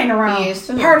too. when you ain't around. He is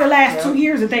too. Per the last Yep. 2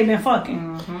 years that they've been fucking.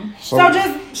 So, So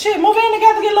just shit, move in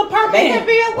together, get a little They could permanent.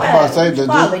 be a I'm about to say what? that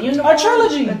Father, this- you know A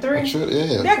trilogy. The three.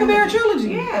 yeah, That could be a trilogy.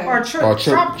 Yeah. Or Or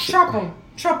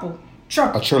triple.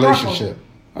 a relationship,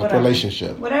 a Whatever.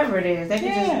 relationship. Whatever it is, they could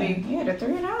Yeah. just be the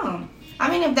three of them. I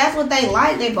mean, if that's what they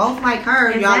like, they both like her.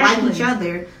 Y'all Exactly. like each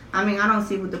other. I mean, I don't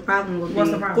see what the problem would What's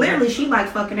be. the problem? Clearly, she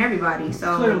likes fucking everybody.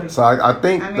 So Clearly. So I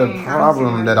think I mean, the I don't see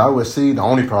problem why. that I would see, the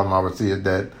only problem I would see is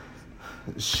that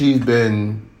she's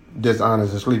been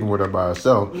dishonest and sleeping with her by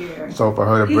herself. Yeah. So for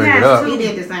her to He bring it has up, he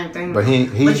did the same thing. but he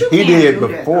But you can't did do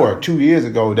that, before though. 2 years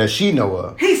ago that she know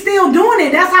of. He's still doing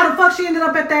it. That's how the fuck she ended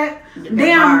up at that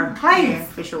damn place. Yeah,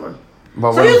 for sure.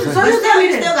 But So what you- I'm so saying- But you still, tell me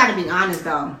you this. still got to be honest,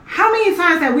 though. How many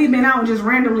times have we been out and just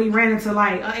randomly ran into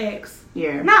like an ex?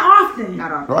 Yeah. Not often.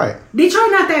 Not all. right.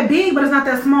 Detroit not that big, but it's not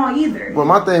that small either. Well,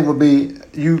 my thing would be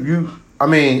I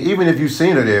mean, even if you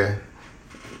seen her there,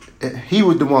 he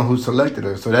was the one who selected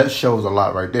her, so that shows a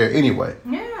lot right there. Anyway,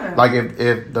 Yeah. like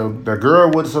if the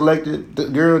girl would have selected the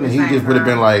girl, then he Same just would have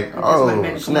been her. like, It just would've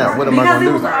been oh snap, what am I Because gonna it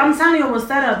do? was, I'm telling you, it was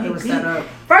set up. It was set up.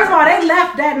 First of all, they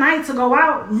left that night to go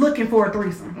out looking for a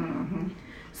threesome.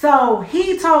 So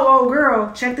he told old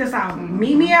girl, check this out.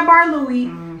 Meet me at Bar Louie,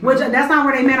 which that's not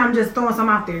where they met. I'm just throwing some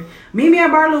out there. Meet me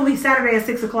at Bar Louie Saturday at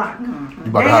 6 o'clock. You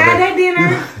about They to have had that- their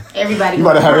dinner. Everybody. You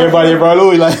about to have everybody in Bar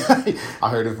Louie like I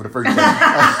heard it for the first time.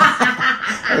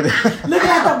 Looking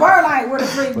at the bar like where the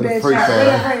freak Where the bitch freaks at.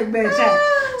 at. Where the freak bitch at.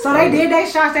 So they did their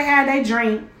shots. They had their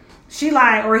drink. She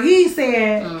like, or he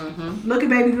said, look at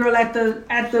baby girl at the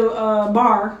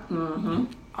bar.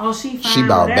 Oh, she fine. She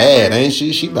about whatever. bad, ain't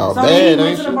she? She about So he bad, went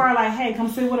ain't to she? the bar like, hey, come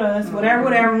sit with us.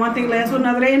 Whatever. One thing led to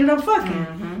another. They ended up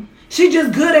fucking. She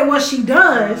just good at what she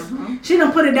does. She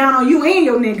done put it down on you and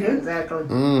your nigga. Exactly.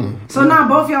 So now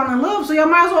both y'all in love. So y'all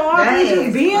might as well all That three just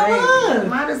is be in crazy. love.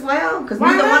 Might as well, because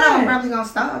Why neither one of not? them probably gonna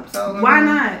stop. So Why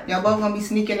not? Y'all both gonna be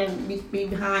sneaking and be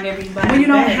behind everybody. When you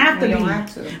don't back have to when be. You don't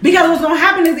have to. Because what's gonna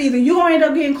happen is either you gonna end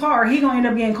up getting caught or he gonna end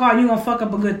up getting caught and you gonna fuck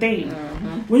up a good thing.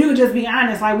 When you could just be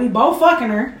honest, like we both fucking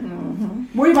her.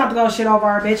 Where you about to go shit over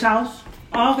our bitch house?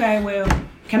 Oh, okay, well,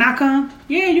 can I come?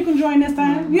 Yeah, you can join this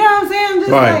time. You know what I'm saying?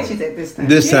 Just Right. She said this time.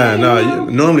 This Yeah, time, you no. know.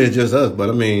 Normally it's just us, but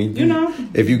I mean, You know.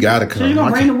 if you gotta So come, you gonna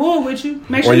I bring the can't- wood with you.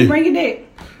 Make sure Or you you- bring your dick.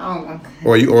 Oh,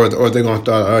 or they're gonna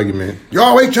start an argument. You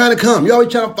always trying to come. You always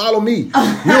trying to follow me. You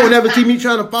don't ever see me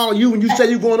trying to follow you when you say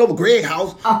you going over Greg's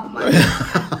house. oh my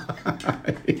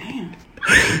God. Damn.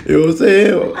 You know what I'm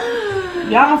saying?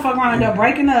 Y'all gonna fuck around and end up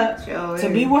breaking up Sure to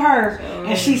is. be with her,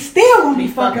 and she's still gonna be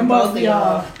fucking both of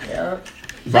y'all. Yep.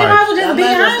 So you might as well just Y'all be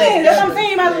might as well stay honest. That's what I'm together.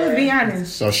 saying. You might as well just be Yeah.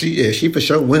 honest. So she for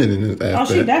sure winning in this Oh,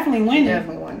 aspect. she definitely winning.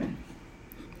 Definitely winning.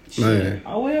 Man.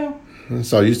 Oh well.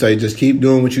 So you say just keep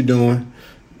doing what you're doing.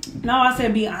 No, I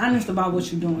said be honest about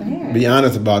what you're doing. Yeah. Be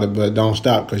honest about it, but don't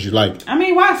stop because you like it. I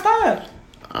mean, why stop?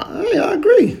 I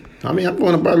agree. I mean, I'm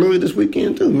going to Bar Louie this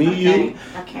weekend too. Me, you.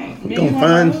 I can't. We Yeah, gonna you want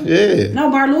find, Bar Louie? yeah. No,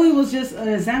 Bar Louie was just an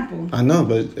example. I know,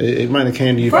 but it might have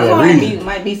came to you First for of a all, reason.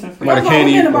 Might be some free. Might First have of all, came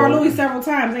to we you been to for Bar a- Louie several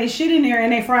times. They shit in there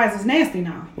and they fries is nasty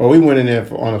now. Well, we went in there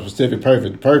on a specific purpose.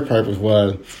 The first purpose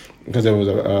was because it was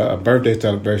a birthday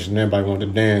celebration. Everybody wanted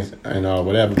to dance and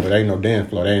whatever, but ain't no dance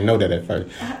floor. They didn't know that at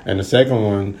first. And the second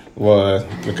one was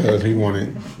because he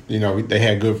wanted, they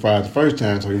had good fries the first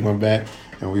time, so we went back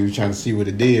and we were trying to see what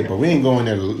it did. But we ain't going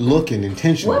there looking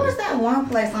intentionally. What was that one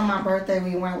place on my birthday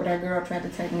we went where that girl tried to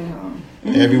take me home?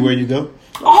 Everywhere you go.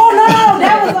 Oh no,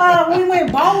 that was when we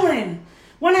went bowling.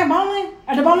 Wasn't that bowling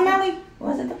at the bowling alley?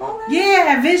 Was it the bowling? Yeah,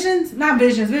 at Visions. Not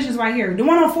Visions. Visions right here. The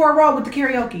one on Ford Road with the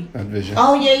karaoke. That vision.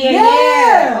 Oh yeah.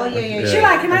 Yeah. Oh yeah. Yeah. She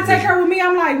like, can I take her with me?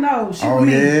 I'm like, no. She Oh with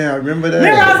me. yeah, I remember that.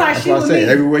 Remember, I was like, That's she why I with said me.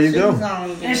 everywhere you go.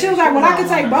 And she was like, well, I can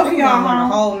take both of y'all on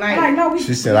the whole home. night. I'm like, no, we.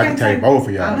 She said we I can can't take both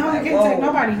of y'all. No, we can't take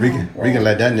nobody. We can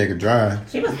let that nigga drive.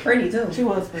 She was pretty too. She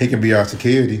was. He can be our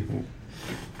security.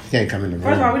 can't come in the room.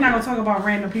 First of all, we're not gonna talk about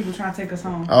random people trying to take us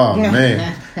home. Oh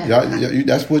man,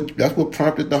 that's what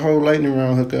prompted the whole lightning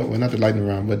round hookup. Well, not the lightning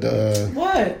round, but the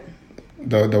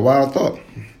wild thought.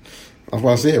 That's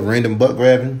why I said random butt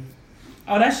grabbing.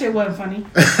 Oh, that shit wasn't funny.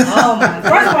 Oh my!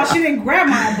 First of all, she didn't grab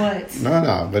my butt.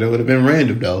 No, but it would have been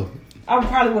random though. I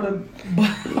probably would have.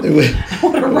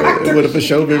 It would have for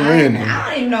sure been random. I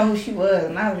don't even know who she was,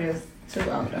 and I was just too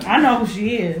old. I know who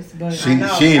she is, but she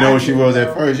didn't know who she was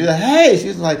at first. She's like, hey,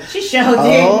 she's like, she showed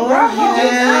hey. Oh,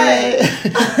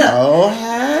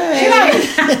 hey. She like.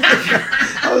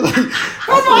 I was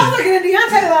looking at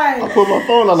Deontay like. I put my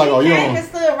phone out like, oh, you came and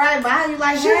stood right by you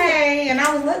like, hey, and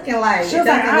I was looking like. She was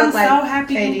like, I'm so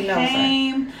happy you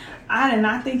came. I did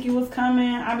not think you was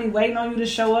coming. I be waiting on you to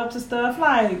show up to stuff.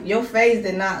 Like, your face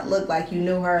did not look like you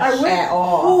knew her like, at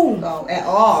all. Who? No, at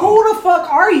all. Who the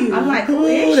fuck are you? I'm like, who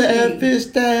is she? And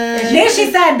then she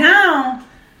sat down.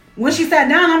 When she sat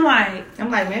down, I'm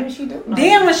like, maybe she do.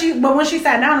 Then when she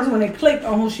sat down is when it clicked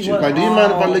on who she was. Like, do you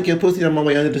mind if I lick your pussy on my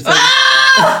way under the table?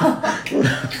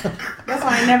 That's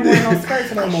why I ain't never wear no skirt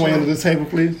to that on my way under the table,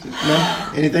 please.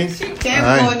 No, anything? She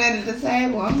kept going under the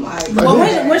table. I'm like, but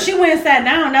when she went and sat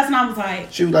down, that's when I was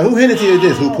like, she was like, who Hennessy is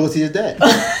this? Who pussy is that? I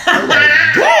was like,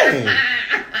 dang.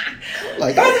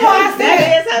 Like, first of all, I said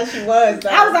that is how she was. Though.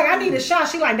 I was like, I need a shot.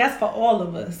 She like, that's for all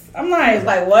of us. I'm like,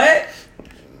 what?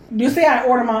 You see, I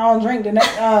ordered my own drink. The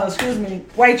next, excuse me,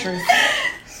 waitress.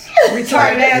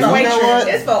 Retarded ass waitress.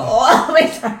 It's for all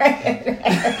retarded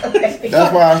ass.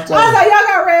 That's why I was like, y'all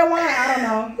got red wine? I don't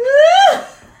know.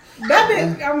 That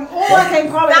bitch, I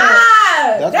can't call it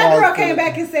that. That girl came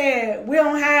back and said, we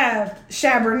don't have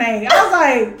Chabernet. I was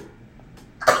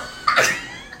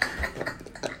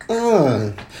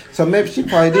like, so maybe she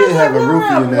probably did have a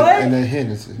roofie in that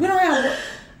Hennessy. We don't have.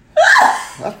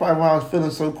 That's probably why I was feeling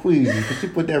so queasy, because she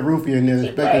put that roofie in there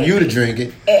expecting you to drink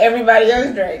it. And everybody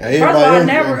else drank it. First of all,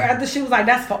 after she was like,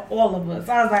 that's for all of us.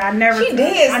 I was like, I never. She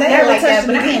did say it like that,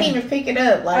 but I didn't even pick it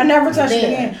up. Like, I never touched it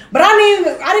again. But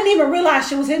I didn't even realize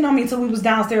she was hitting on me until we was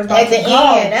downstairs. At the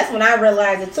end, that's when I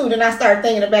realized it too. Then I started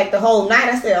thinking about the whole night.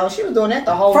 I said, oh, she was doing that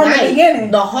the whole night. From the beginning.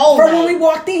 The whole night. From when we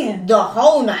walked in. The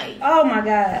whole night. Oh my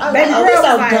God. Baby girl was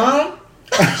so dumb.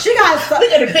 She got we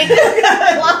could have picked up.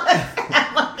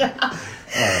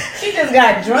 She just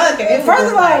got drunk. And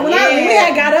first of all, when we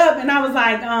had got up and I was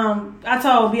like, I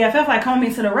told BFF like, come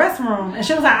me to the restroom, and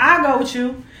she was like, I'll go with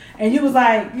you, and you was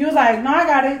like, no, I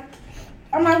got it.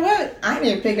 I'm like, what? I didn't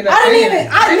even pick it up. I didn't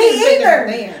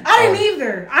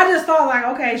either. I just thought like,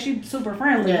 okay, she's super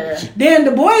friendly. Yeah. Then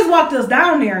the boys walked us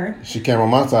down there. She came on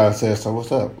my side and said, so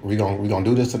what's up? We gonna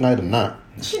do this tonight or not?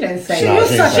 She didn't say that. She was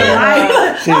such a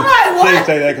liar. She didn't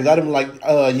say that because I'd have been like,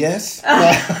 yes.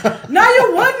 No,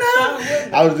 you wouldn't.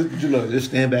 I was just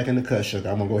stand back in the cut, sugar.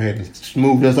 I'm gonna go ahead and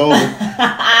smooth this over.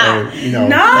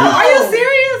 No, are you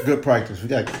serious? Good practice. We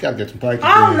got to get some practice.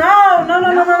 Oh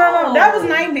no. That was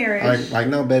nightmarish. Like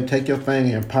no, babe, take your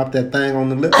finger and pop that thing on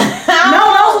the lips.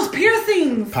 No, those was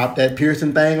piercings. Pop that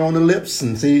piercing thing on the lips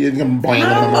and see it's gonna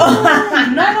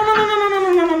blam. No.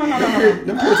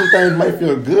 Them piercing things might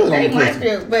feel good. They might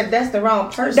feel, but that's the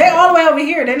wrong person. They all the way over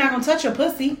here. They're not gonna touch your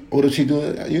pussy. What is she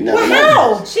doing? You never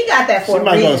know. No, she got that for a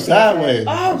reason. She might go sideways.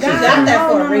 Oh God, she got that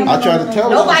for a reason. I tried to tell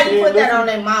her. Nobody put that on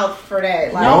their mouth for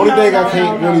that. Like, the only thing I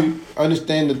can't really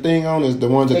understand the thing on is the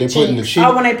ones that they put in the cheek.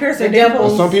 Oh, when they pierce their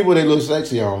dimples. Some people they look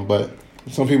sexy on, but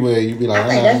some people you be like, I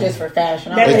think that's just for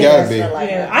fashion. It gotta be.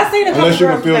 Yeah, I seen a couple unless you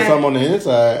can feel something on the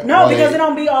inside. No, because it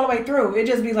don't be all the way through. It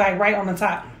just be like right on the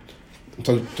top.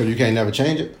 So you can't never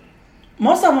change it.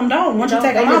 Most of them don't. Once you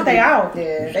take them out, they out.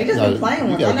 Yeah, they just be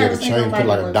playing with them. You gotta get a chain, put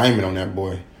like a diamond on that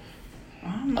boy.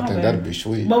 I think that'd be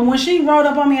sweet. But when she rolled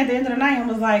up on me at the end of the night and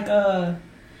was like,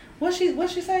 what she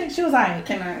say? She was like,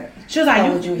 you can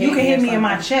hit me in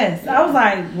my chest. I was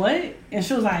like, what? And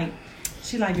she was like,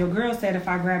 your girl said if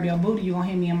I grab your booty, you gonna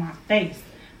hit me in my face.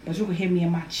 But you can hit me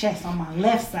in my chest on my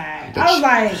left side. I was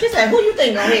like, she said, who you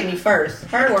think gonna hit me first?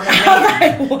 Her or her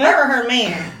man? Like, her or her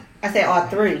man? I said all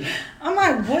three. I'm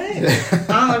like, what? I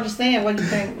don't understand what you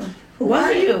think. Who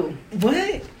are you?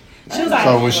 What? She was like,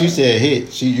 so when she said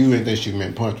hit, you didn't think she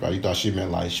meant punch, right? You thought she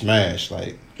meant like smash,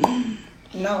 like.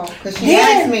 No, because she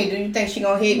asked me, do you think she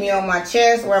gonna hit me on my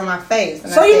chest or my face?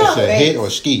 And so you know, said hit or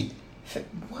skeet.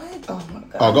 What? Oh my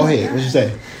God. Oh, go ahead. What you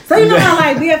say? So you know how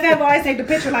like BFF always take the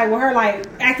picture like with her like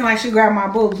acting like she grabbed my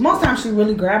boobs. Most times she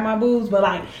really grabbed my boobs, but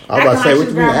like acting like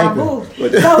she grabbed my boobs.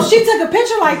 So she took a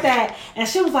picture like that and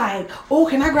she was like, "Oh,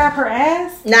 can I grab her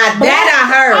ass?" Now that I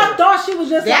heard. I thought she was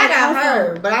just that like, I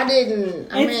heard, but I didn't.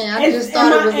 I just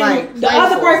thought it was like the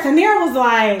other person there was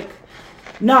like,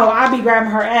 no, I be grabbing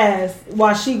her ass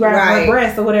while she grabbing her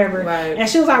breast or whatever. Right. And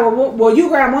she was like, well, you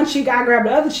grab one cheek, I grab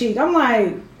the other cheek. I'm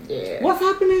like, what's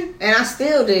happening? And I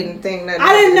still didn't think that.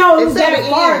 I didn't know it was that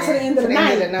far to the end of the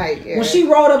night. Yeah. When she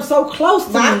rolled up so close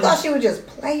to me. I thought she was just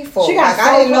playful. She got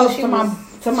I didn't know close she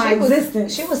to my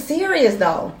existence. She was serious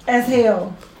though. As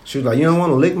hell. She was like, you don't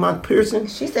want to lick my piercing?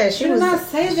 She said she did was not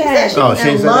say she that. Said she was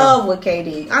in say love with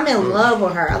KD. I'm in love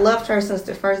with her. I loved her since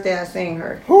the first day I seen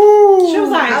her. Ooh. She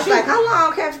was like, I was like, how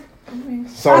long have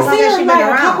So, I seen her she like been a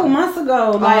around? couple months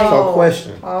ago. Like, so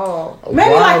question.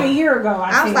 Maybe Why- like a year ago.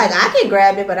 I was like, I can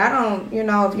grab it, but I don't, you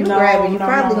know, if you grab it, you're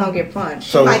probably going to get punched.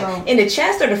 So- like, in the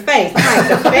chest or the face? I'm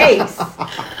like, the face.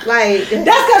 Like,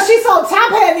 that's because she's so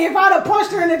top heavy. If I'd have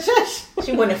punched her in the chest,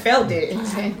 she wouldn't have felt it.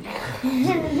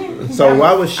 So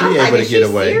why was she I'm like, able to is get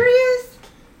she away? serious?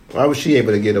 Why was she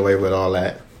able to get away with all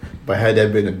that? But had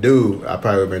that been a dude, I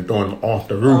probably would have been throwing him off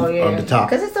the roof of the top.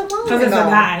 Because it's a woman. because it's a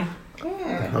guy.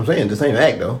 Yeah. I'm saying the same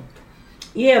act though.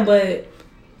 Yeah, but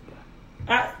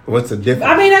What's the difference?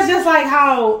 I mean, that's just like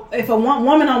how if a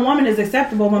woman on woman is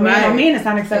acceptable, but man on man it's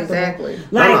not acceptable. Exactly.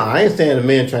 Like, no, I ain't saying the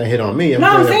man trying to hit on me.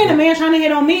 I'm saying the man trying to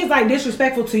hit on me is like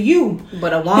disrespectful to you.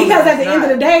 But a woman because at the is end of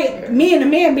the not. day, me and the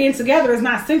man being together is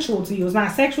not sensual to you. It's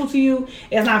not sexual to you.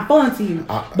 It's not fun to you.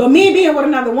 But me being with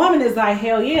another woman is like,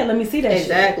 hell yeah, let me see that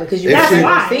Exactly. Because you If she-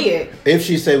 have to see it. If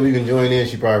she say we can join in,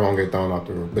 she probably won't get thrown off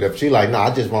the roof. But if she like, nah,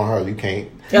 I just want her, you can't.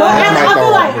 But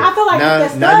I feel like now,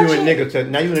 if that now you stud in chick, nigga.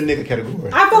 Now you in the nigga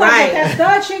category. I feel like Right. if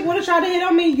that stud chick would have tried to hit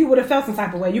on me, you would have felt some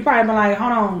type of way. You probably been like,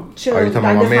 hold on, chill. Are you talking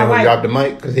like, about my this man who wife. dropped the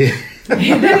mic? Because he. Did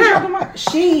he drop the mic?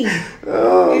 She. He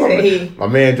said he. My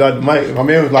man dropped the mic. My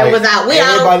man was like, It was out. We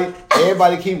out.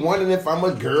 everybody keep wondering if I'm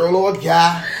a girl or a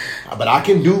guy, but I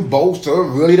can do both, so it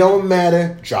really don't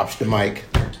matter. Drops the mic.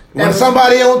 When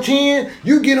somebody on 10,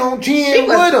 you get on 10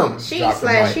 with them.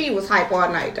 She was hype all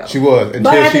night though. She was But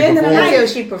until at she the end of the performed, night- Until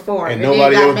she performed. and then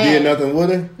nobody got else did mad. nothing with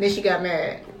her. Then she got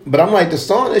mad. But I'm like, the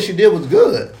song that she did was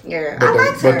good. Yeah, But I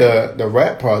liked but her. the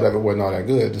rap part of it wasn't all that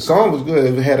good. The song was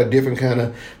good. It had a different kind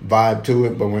of vibe to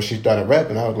it. But when she started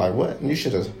rapping, I was like, what?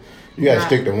 You got to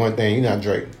stick to one thing. You're not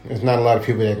Drake. There's not a lot of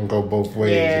people that can go both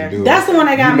ways and do it. That's the one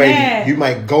that got mad. You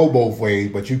might go both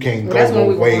ways, but you can't Well, that's go when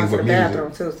we both were going ways to with the music.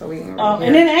 bathroom too, so we didn't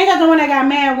And then ain't got the one that got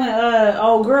mad when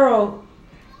old girl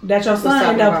that your son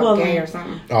ended up pulling. gay or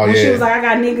something. Oh, When yeah. she was like, I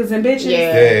got niggas and bitches,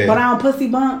 Yeah. but I don't pussy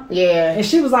bump. Yeah. And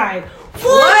she was like,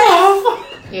 what?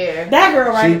 Yeah. That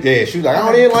girl, right? She was like,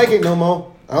 I don't even like it no more.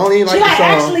 I don't even like She the like, song.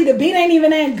 actually, the beat ain't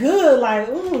even that good. Like,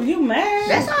 ooh, you mad?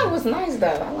 That song was nice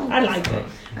though. I like it.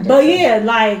 But yeah,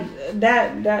 like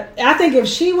that. I think if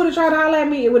she would have tried to holler at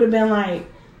me, it would have been like,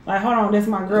 hold on, this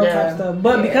my girl type stuff.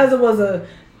 But because it was a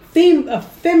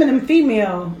feminine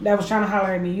female that was trying to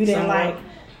holler at me, you didn't Somewhat.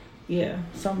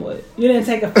 somewhat. You didn't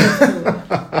take offense to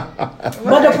it.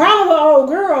 But the problem with old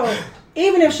girl,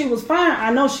 even if she was fine,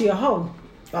 I know she a hoe.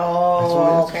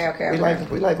 Oh, okay.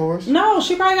 We like horse. No,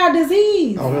 she probably got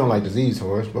disease. Oh, we don't like disease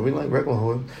horse, but we like regular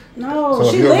horse. No, So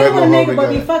if she you're a live with a regular hoe, nigga, we but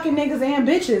be got- fucking niggas and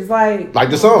bitches. Like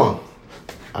the song.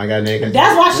 I got niggas.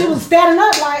 that's why she was standing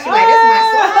up like, She like, this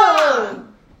my "Oh!"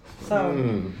 song. So,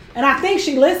 and I think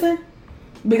she listened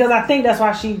because I think that's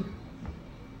why she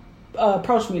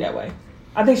approached me that way.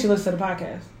 I think she listened to the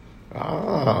podcast.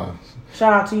 Ah.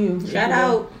 Shout out to you. Shout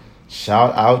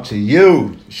out. To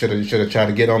you. Should have tried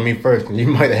to get on me first, and you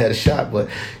might have had a shot, but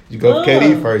you go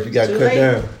KD first. You got Too cut late.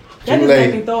 down. That Too just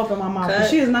made me late. throw up in my mouth. But Cut.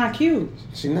 she is not cute.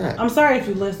 She not. I'm sorry if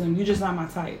you listen. You just not my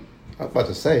type. I was about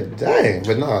to say, dang,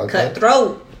 but no.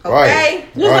 Cutthroat. Okay. Right.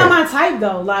 You just not my type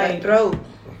though. Like Cutthroat.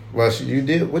 Well, you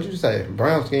did. What you say?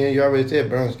 Brown skin. You already said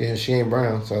brown skin. She ain't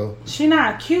brown, so. she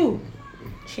not cute.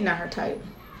 She not her type.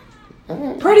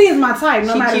 Pretty is my type.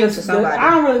 No She matter cute if to it's somebody.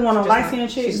 I don't really want no Just light not-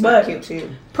 skinned chick, she's but not cute too.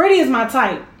 pretty is my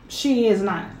type. She is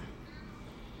not.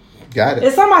 Got it.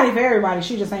 It's somebody for everybody.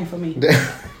 She just ain't for me.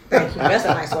 Thank you. That's a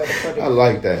nice way to put I it.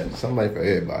 like that. Somebody for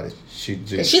everybody. She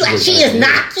She is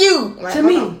not cute. Like, To hold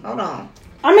me. on, hold on.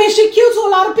 I mean, she cute to a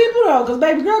lot of people though, cause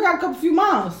baby girl got a couple few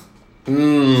miles. So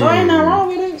ain't nothing wrong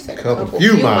with it. Couple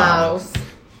few miles.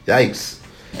 Yikes.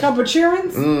 Couple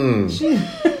cheerings. She, He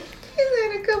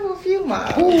said a couple few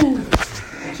miles.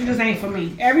 she just ain't for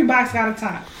me. Every box got a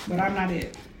top, but I'm not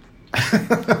it.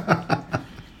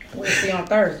 We'll see on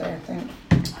Thursday, I think.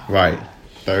 Right.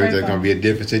 Thursday's gonna be a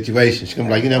different situation. She's gonna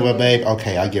be like, you know what, babe?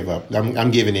 Okay, I give up.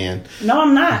 I'm giving in. No,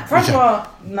 I'm not. First of all,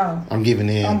 no. I'm giving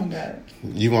in. Oh my god.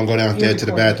 You want to go downstairs to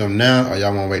the bathroom now, or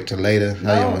y'all want to wait till later?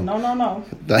 How y'all want? No. All No.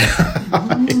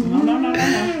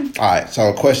 right. So,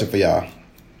 a question for y'all: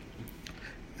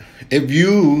 if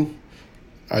you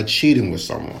are cheating with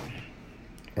someone,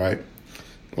 right?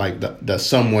 Like the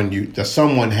someone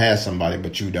has somebody,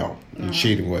 but you don't. You're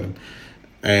cheating with them.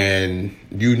 and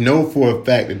you know for a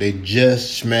fact that they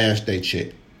just smashed their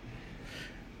chick,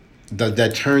 does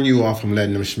that turn you off from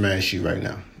letting them smash you right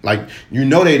now? Like, you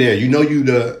know they there. You know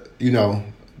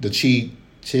the cheater,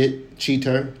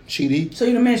 cheaty. So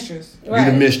you the mistress. You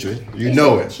the mistress. You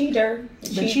know it. Cheater. The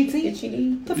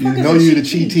cheaty? The fuck You know you the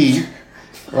cheatee,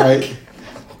 right?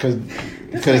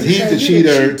 Because he's the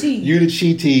cheater, you the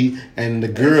cheatee, and the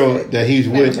girl that he's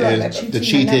with is the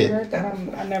cheated.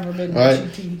 I never been Right? a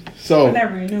cheatee. So I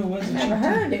never knew it wasn't Never cheatee.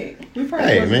 heard it. We probably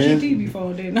Hey, was man. a cheatee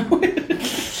before, didn't know it.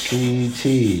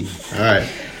 cheatee. All right.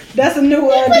 That's a new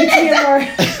DTM word.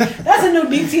 That's a new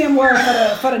DTM word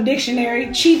for the dictionary.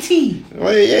 Cheatee.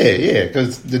 Well, yeah.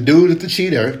 Because the dude is the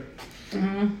cheater.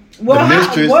 Well, The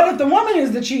mistress- what if the woman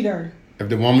is the cheater? If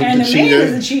the woman's And the the man cheater,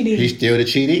 is the cheatee. he's still the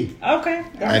cheatee. Okay.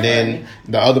 And then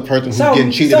the other person who's So-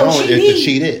 getting cheated so on is the cheatee-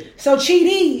 cheated. So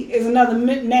cheatee is another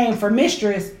name for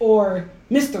mistress or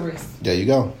mistress. There you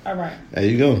go. All right. There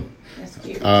you go. That's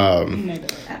cute. Um,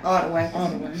 All the way. All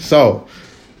the way. So,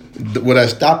 would I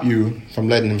stop you from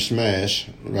letting them smash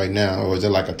right now, or is there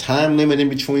like a time limit in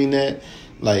between that?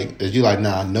 Like, is you like,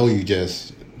 nah, I know you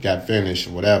just got finished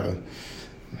or whatever?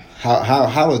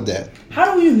 How is that?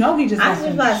 How do you know he just I was got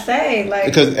just about to say, like,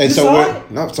 Because and You so saw what?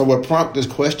 it? No, so what prompted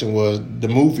this question was the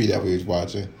movie that we was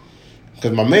watching.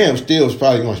 Because my man still was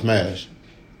probably gonna smash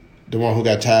the one who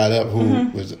got tied up, who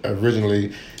Mm-hmm. was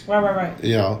originally, Right.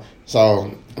 you know.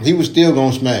 So he was still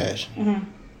gonna smash Mm-hmm.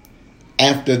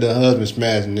 after the husband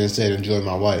smashed and then said, "Enjoy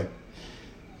my wife."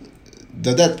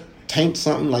 Does that taint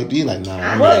something? Like, do you like, nah?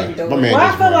 I My wouldn't do man, my it. man Well, I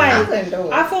just feel ran like- out. I couldn't do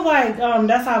it. I feel like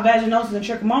that's how vaginosis and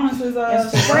trichomonas is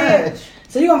That's too spread. much.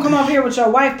 So you gonna come up here with your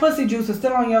wife pussy juice is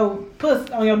still on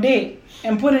your dick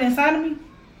and put it inside of me?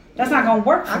 That's not gonna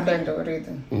work for I me. couldn't do it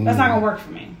either. That's not gonna work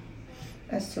for me.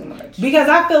 That's too much. Because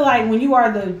I feel like when you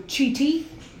are the cheatee,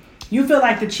 you feel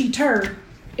like the cheater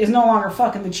is no longer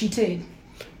fucking the cheated.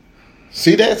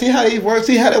 See that? See how he works?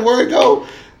 See how that word go?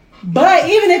 But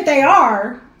even if they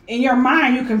are, in your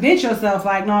mind, you convince yourself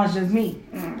like, no, it's just me.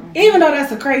 Even though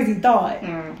that's a crazy thought.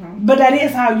 But that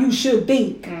is how you should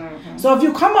think. So if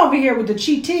you come over here with the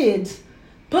cheatids,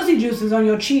 pussy juices on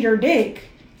your cheater dick,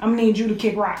 I'm gonna need you to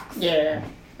kick rocks. Yeah.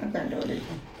 I couldn't do it either.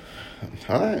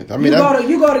 All right. I You mean,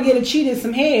 go to get a cheated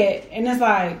some head, and it's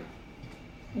like,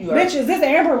 You bitch, is this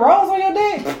Amber Rose on your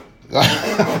dick?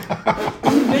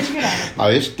 Bitch, get out. oh,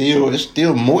 it's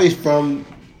still moist from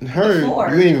her. Before.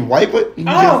 You didn't even wipe it. You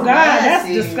Oh just- God, that's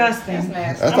Nasty. disgusting. That's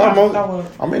nasty. That's I'm about to almost.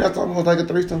 throw up. I mean, that's almost like a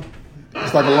threesome.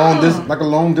 It's like a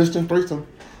long distance threesome.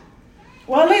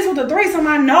 Well, at least with the threesome,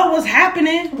 I know what's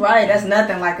happening. Right, that's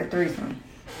nothing like a threesome.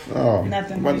 Oh,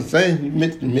 Nothing I'm about to say, you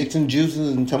mixing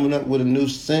juices and coming up with a new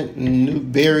scent and new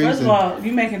berries. First of and, all,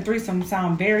 you making threesome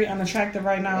sound very unattractive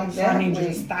right now, so I need you to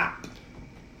Exactly. stop.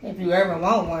 If you ever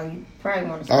want one, you probably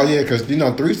want to. oh yeah, because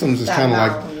threesomes is Stop kind of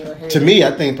now when you're like, here. to me,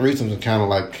 I think threesomes are kind of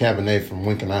like Cabernet from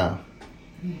Winkin' Isle.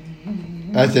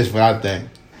 That's just what I think.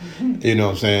 You know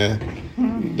what I'm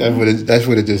saying? That's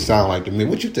what it just sounds like to me.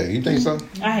 What you think? You think so?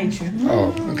 I hate you.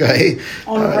 Oh, okay.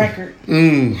 On the record.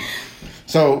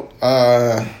 So,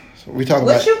 we talk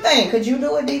What about. you think? Could you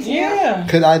do it, DTM? Yeah.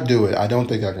 Could I do it? I don't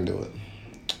think I can do it.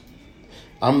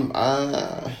 I'm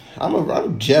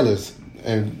jealous,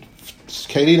 and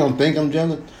Katie don't think I'm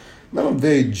jealous. But I'm a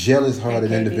very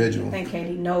jealous-hearted individual. I think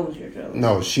Katie knows you're jealous.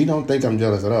 No, she don't think I'm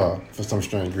jealous at all for some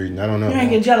strange reason. I don't know. You ain't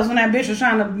get jealous when that bitch was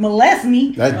trying to molest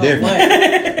me That's different.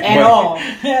 At But- all.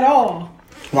 at all.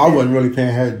 Well, I wasn't really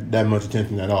paying her that much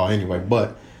attention at all anyway.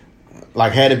 But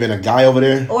like, had it been a guy over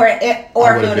there, Or if it would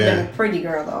have would've been been. a pretty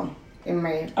girl though. It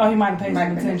may Oh, he might have paid might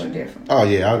some have been a little attention. different. oh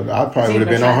yeah, I probably He would have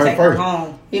been trying on to her take first.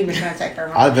 home. He been trying to take her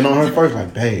home. I've been on her first.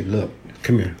 Like, babe, look,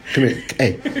 come here,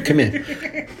 hey, come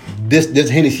here. This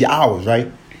Hennessy ours,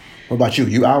 right? What about you?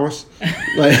 You ours?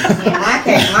 Like, In my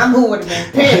case, my boo would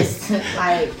have been pissed.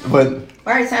 Like, but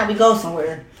every time we go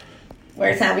somewhere.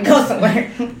 Every time we go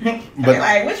somewhere. But-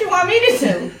 like, what you want me to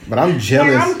do? but I'm Like,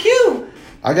 jealous. I'm cute.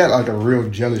 I got like a real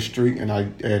jealous streak, and I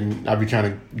be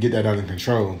trying to get that under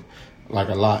control, like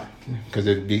a lot, because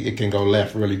it can go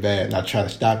left really bad, and I try to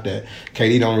stop that.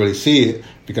 Katie don't really see it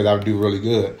because I do really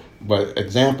good. But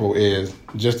example is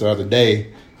just the other day,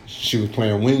 she was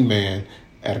playing Wingman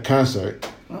at a concert,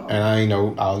 and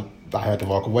I had to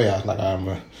walk away. I was like,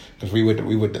 because we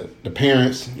with the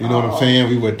parents, you know what I'm saying?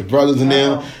 We with the brothers and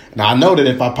them. Now I know that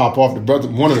if I pop off,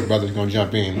 one of the brothers is gonna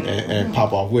jump in and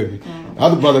pop off with me. The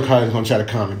other brother probably is gonna try to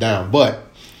calm it down, but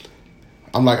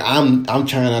I'm like, I'm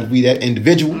trying not to be that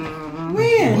individual.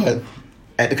 When? But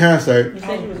at the concert, You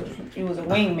said you was a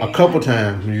wingman. a couple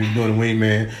times when you was doing the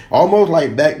Wingman, almost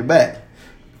like back to back,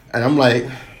 and I'm like,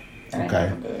 That ain't okay.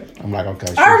 never good. I'm like,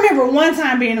 okay. I remember one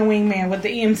time being a wingman with the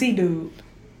EMC dude.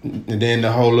 And then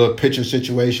the whole little picture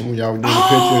situation when y'all were doing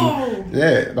the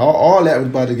picture. Yeah, all that was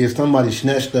about to get somebody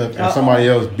snatched up and somebody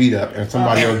else beat up and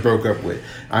somebody else broke up with.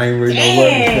 I ain't really know what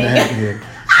was going to happen here.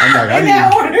 I'm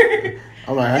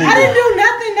like, I didn't do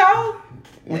nothing though.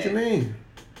 What you mean?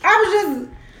 I was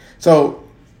just. So.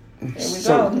 There we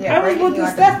go. I was with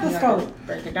the stethoscope.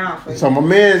 Break it down for you. So my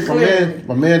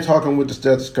man talking with the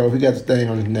stethoscope. He got the thing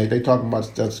on his neck. They talking about the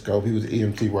stethoscope. He was an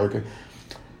EMT worker.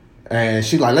 And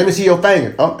she like, let me see your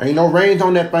finger. Oh, ain't no rings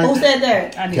on that finger. Who said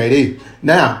that? I did. KD.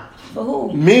 Now, For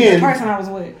who? men, The person I was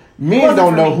with. men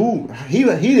don't know who he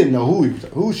didn't know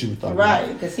who she was talking Right,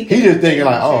 about. because he Just thinking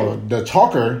like, oh, the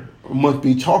talker must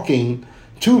be talking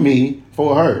to me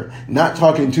for her, not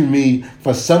talking to me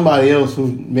for somebody else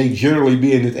who may generally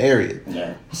be in this area.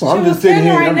 Yeah. So She I'm was just sitting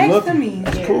here right and I'm next to looking. me.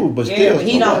 That's cool, but Yeah, still, but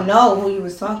he don't know who he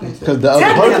was talking to. because the other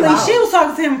Technically, person, she was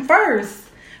talking to him first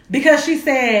because she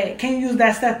said, "Can you use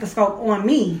that stethoscope on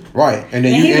me?" right, and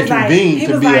then And you he was like- intervened he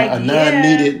to was be like, a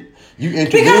non-needed. You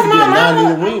intervened Because to be my a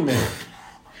mama- non-needed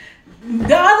wingman.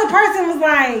 The other person was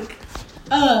like,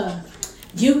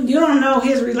 you don't know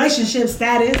his relationship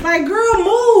status." Like, girl,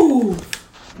 move.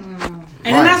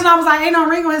 And then Right. that's when I was like, ain't no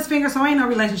ring on his finger, so ain't no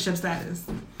relationship status.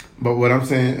 But what I'm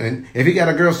saying, and if he got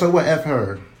a girl, so what? F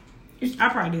her. I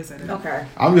probably did say that. Okay.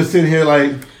 I'm just sitting here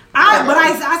like,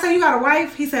 I said, you got a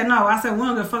wife? He said, no. I said, we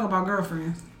don't give a fuck about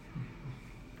girlfriends.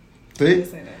 He see?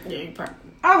 did say that. Yeah, you probably.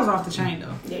 I was off the chain,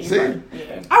 though. Yeah, you See? probably.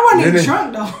 Yeah. I wasn't even Then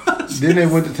drunk, though. Then they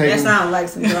went to take That him. sounds like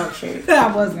some drunk shit.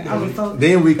 I wasn't. I was so...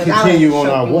 Then we 'Cause I continue would on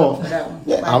choke our you walk. up for that one.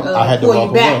 Yeah, Like, I had to pull walk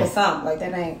you back along. or something.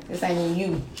 Like this ain't even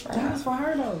you. That's for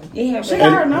her, though. Yeah, She but-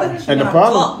 got her number. but she And the gotta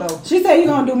problem- talk, though. She said, you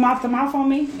gonna do mouth to mouth on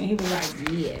me? And he was like,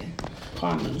 yeah.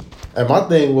 Call me. And my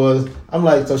thing was, I'm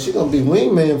like, so she gonna be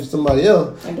wingman for somebody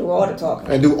else And do all the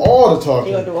talking. and do all the He'll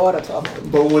talking. do all the talking.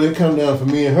 But when it come down for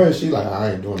me and her, she like,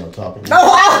 I ain't doing no talking.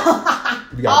 Oh,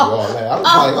 You gotta do all that. I was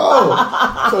like,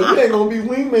 oh, so you ain't gonna be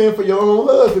wingman for your own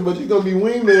husband, but you gonna be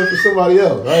wingman for somebody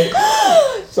else, right?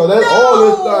 So that's all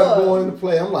this started going into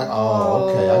play. I'm like, oh,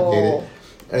 okay, I get it.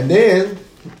 And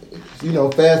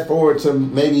then, fast forward to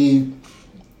maybe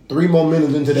 3 more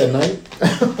minutes into that night.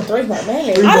 3 more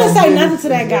minutes. Three I didn't more say minutes nothing to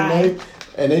that into guy. night,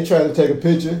 and they tried to take a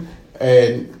picture,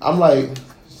 and I'm like,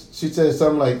 she said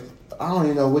something like, I don't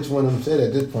even know which one of them said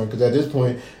at this point, because at this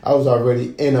point I was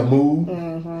already in a mood.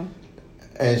 Mm-hmm.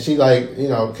 And she like,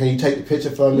 can you take the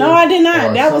picture for me? No, I did not.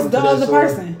 Or That was something the to that other sort.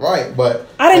 person. Right, but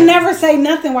I didn't never say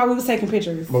nothing while we was taking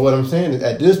pictures. But what I'm saying is,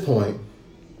 at this point,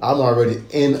 I'm already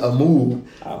in a mood,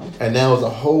 and now it's a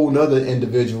whole nother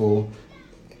individual.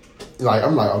 Like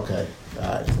I'm like, okay, all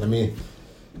right, let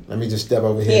me just step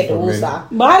over here for a minute.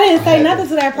 But I didn't say had nothing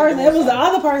to that person. It was the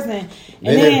other person. And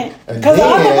Then then, it- because the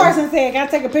and other then- person said, can I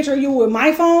take a picture of you with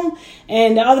my phone?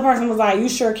 And the other person was like, you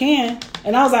sure can.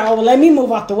 And I was like, oh, well, let me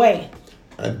move out the way.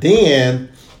 And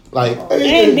then, like,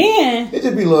 it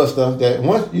just be little stuff that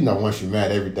once you're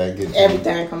mad, everything gets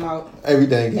Everything come out.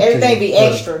 everything Be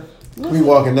extra. We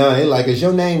walking down, they like, is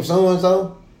your name so and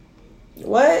so?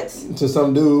 What? To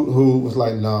some dude who was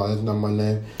like, no, that's not my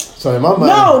name. So in my mind,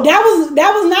 No, that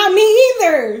was not me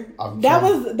either. I'm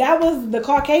That was the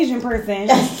Caucasian person.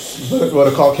 well,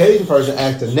 the Caucasian person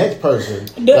asked the next person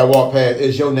that walked past,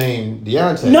 is your name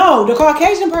Deontay? No, the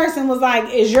Caucasian person was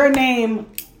like, is your name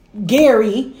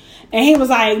Gary? And he was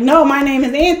like, no, my name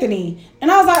is Anthony.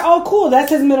 And I was like, oh, cool, that's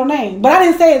his middle name. But I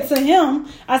didn't say it to him.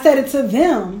 I said it to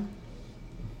them.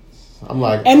 I'm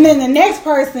like, And then the next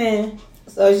person...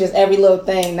 So it's just every little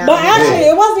thing now. But actually,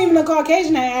 it wasn't even the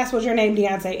Caucasian that asked, what's your name,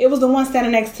 Deontay? It was the one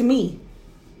standing next to me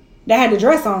that had the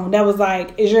dress on that was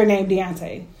like, is your name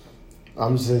Deontay?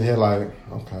 I'm sitting here like,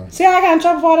 okay. See how I got in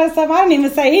trouble for all that stuff? I didn't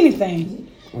even say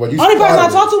anything. Well, Only person I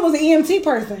talked to was an EMT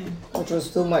person. Which was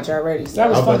too much already. That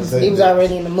was I'm about funny. to say- He was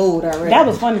already in the mood already. That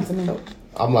was funny to me.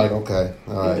 I'm like, okay,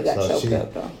 all right. You got So choked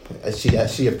up, though.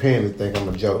 she apparently think I'm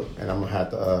a joke, and I'm gonna have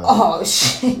to Oh,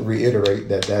 shit. reiterate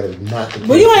that is not the case.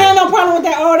 But you ain't had no problem with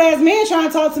that old ass man trying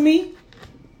to talk to me.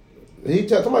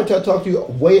 Somebody tried to talk to you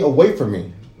way away from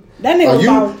me. That nigga was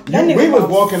about, that nigga we was about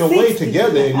walking away 60.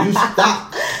 together, and you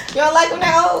stopped. You don't like him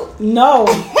that old? No.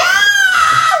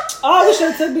 Oh, we should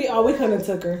have took me. Oh, we couldn't have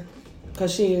took her.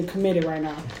 Because she ain't committed right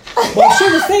now. But if she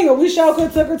was single, we sure could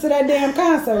have took her to that damn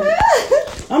concert.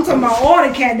 I'm talking about all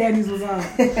the cat daddies was on.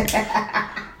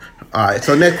 All right,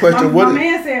 so next question. My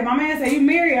man said, you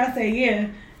married? I said, yeah.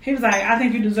 He was like, I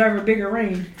think you deserve a bigger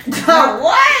ring.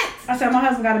 What? I said, my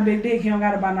husband got a big dick. He don't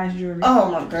got to buy nice jewelry.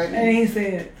 Oh, my goodness. And he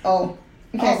said, Oh.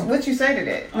 Okay, so what you say to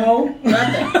that? oh.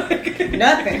 Nothing.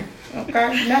 Nothing.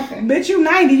 Okay, nothing. Bitch, you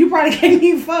 90. You probably can't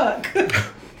even fuck.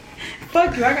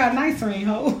 Fuck you. I got a nice ring,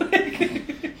 ho.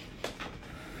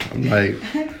 I'm like,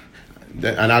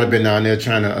 And I'd have been down there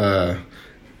trying to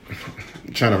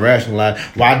rationalize.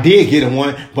 Well, I did get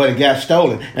one, but it got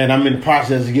stolen, and I'm in the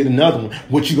process of getting another one.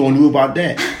 What you gonna do about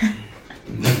that?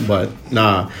 But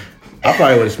nah, I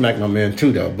probably would have smacked my man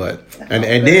too, though. But and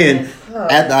then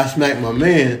after I smacked my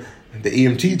man, the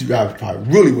EMT driver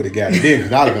probably really would have got it in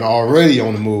because I'd have been already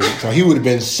on the move. So he would have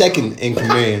been second in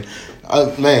command.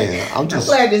 Man, I'm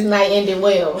glad this night ended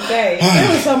well. Okay, it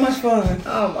was so much fun.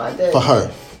 Oh my goodness. For her.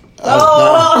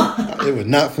 It was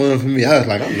not fun for me. I was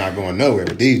like, I'm not going nowhere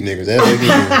with these niggas.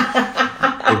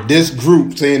 If this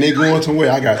group saying they going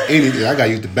somewhere, I got to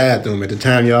use the bathroom at the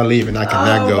time y'all leaving. I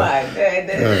cannot go. Oh my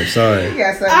goodness. Sorry.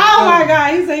 My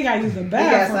God, he said he got to use the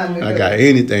bathroom. I got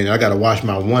anything. I got to wash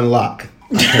my one lock.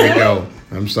 I can't go.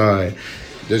 I'm sorry.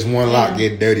 This one lock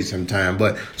get dirty sometime.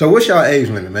 But so what's y'all age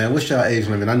limit, man? What's y'all age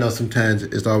limit? I know sometimes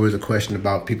it's always a question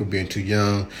about people being too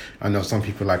young. I know some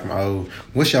people like my old.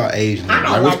 What's y'all age limit?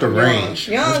 Like, what's the range?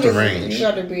 Young what's the range? You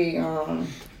got to be.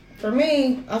 For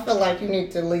me, I feel like you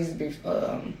need to at least be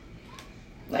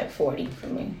like 40 for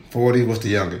me. 40. What's the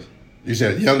youngest? You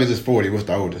said the youngest is 40. What's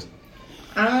the oldest?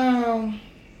 I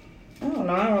don't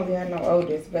know. I don't really have no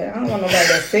oldest, but I don't want nobody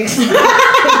that's 60.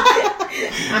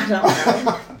 I don't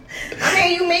know. I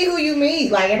mean, you meet who you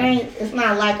meet. Like it's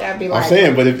not like I'd be like. I'm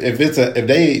saying, but if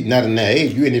they not in that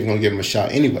age, you ain't even gonna give them a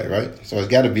shot anyway, right? So it's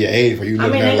got to be an age where you. I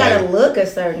mean, they gotta look a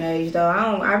certain age though.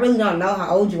 I really don't know how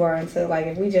old you are until like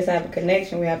if we just have a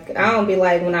connection. I don't be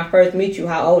like when I first meet you,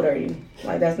 how old are you?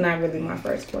 Like that's not really my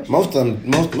first question. Most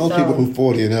people who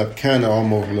 40 and up kind of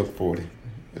almost look 40,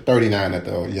 39 at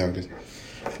the youngest.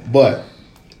 But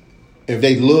if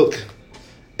they look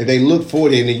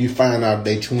 40 and then you find out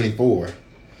they 24.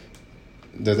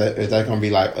 Is that gonna be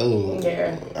like, oh,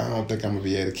 yeah. I don't think I'm gonna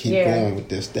be able to keep going with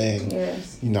this thing.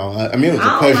 Yes. You know, I mean, it was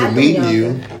a pleasure meeting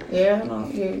you. Yeah,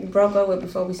 you broke up with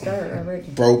before we started already.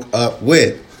 Broke up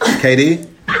with KD?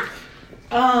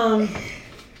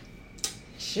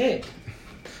 Shit.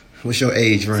 What's your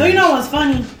age range? So you know what's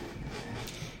funny?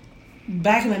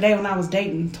 Back in the day when I was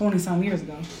dating 20-some years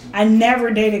ago, I never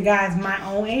dated guys my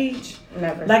own age.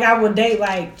 Never. Like I would date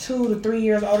like 2 to 3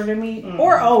 years older than me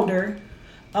or older.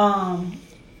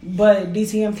 But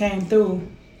DTM came through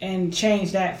and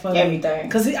changed that for everything.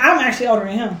 Because I'm actually older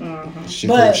than him.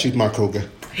 Mm-hmm. She's my cougar.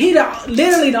 He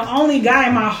literally the only guy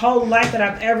in my whole life that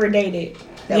I've ever dated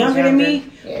younger than me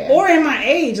or in my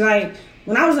age. Like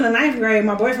when I was in the 9th grade,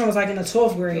 my boyfriend was like in the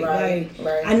 12th grade. Right.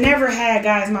 I never had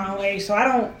guys my own age, so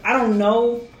I don't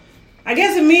know. I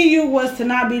guess if me and you was to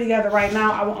not be together right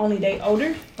now, I would only date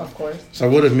older. Of course. So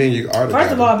what if me and you are together?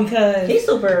 First of all, because he's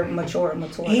super mature.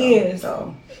 He is.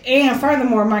 So. And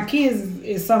furthermore, my kids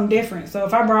is something different. So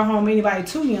if I brought home anybody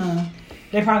too young,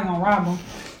 they probably gonna rob them.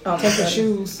 Take their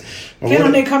shoes.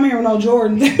 Can't they come here with no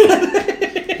Jordan?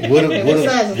 What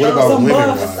about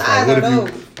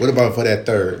women? What about for that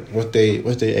third? What's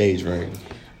their age range?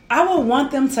 I would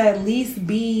want them to at least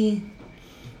be,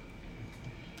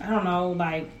 I don't know,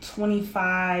 like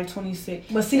 25,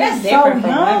 26. But see, that's so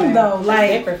young though. Like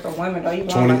that's different for women though. You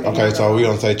 20. Okay, so we're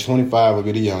gonna say 25 would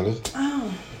be the youngest.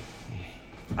 Oh,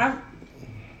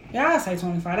 I'd say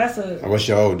 25. That's what's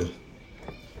your oldest?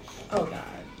 Oh God.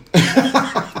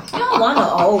 You don't want an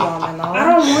old woman though.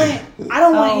 I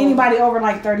don't want anybody over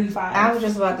like 35. I was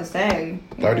just about to say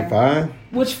 35,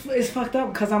 which is fucked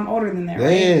up because I'm older than that.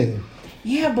 Right?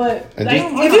 Yeah, but like,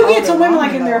 if you get to women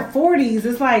like in their 40s,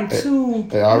 it's like too.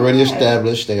 They already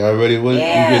established. They already would.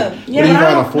 Yeah. What do you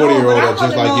find a 40-year-old that's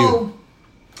just like you?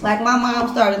 Like my mom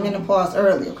started menopause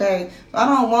early, okay? So I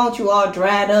don't want you all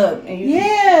dried up and you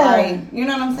like, you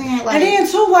know what I'm saying? Like, and then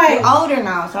too, like you're older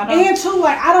now, so I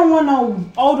don't want no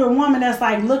older woman that's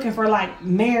like looking for like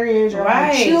marriage or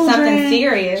like children, something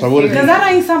serious. So what because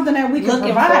that ain't something that we can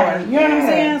provide. You know what I'm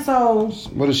saying? So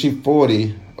what if she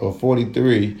 40 or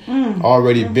 43,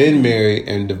 already been married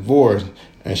and divorced?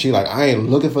 And she like, I ain't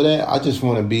looking for that. I just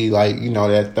want to be like, you know,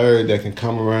 that third that can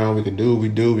come around. We can do what we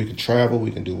do. We can travel.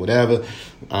 We can do whatever. You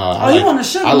want a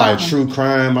sugar mama? I like true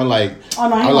crime. I like, you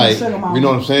want a sugar mama. You know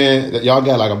what I'm saying? Y'all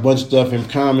got like a bunch of stuff in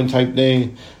common type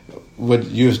thing. But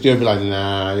you'll still be like,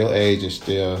 nah, your age is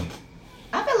still.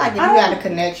 I feel like if you had a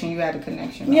connection, you had a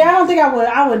connection. Yeah, I don't think I would.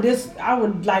 I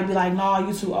would like be like, no,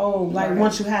 you too old. Like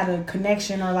once you had a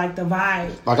connection or like the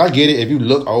vibe. Like I get it. If you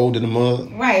look old in the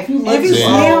mug, right? If you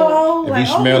smell old, if you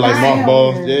smell like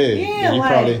mothballs, then you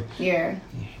probably you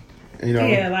know.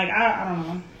 Yeah, like I don't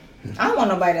know. I don't want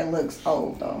nobody that looks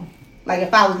old though. Like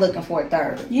if I was looking for a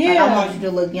third, like, I want you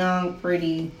to look young,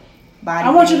 pretty.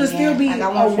 I want you to still be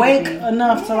awake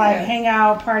enough to like hang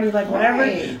out, party, like whatever.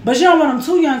 Right. But you don't want them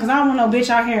too young because I don't want no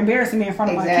bitch out here embarrassing me in front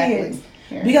of my kids.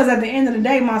 Yeah. Because at the end of the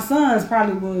day, my sons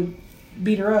probably would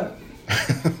beat her up.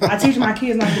 I teach my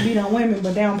kids not to beat on women,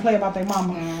 but they don't play about their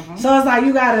mama. So it's like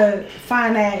you gotta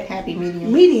find that happy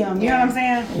medium. You know what I'm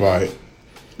saying? Right.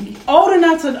 Old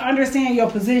enough to understand your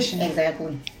position,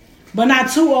 Exactly. but not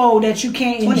too old that you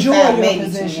can't enjoy your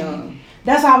position.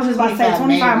 That's what I was just about to say.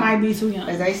 25 might be too young.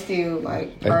 Cause they still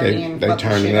like They partying, turn fucking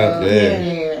it shit up. up.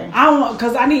 Yeah. I don't,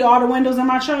 cause I need all the windows in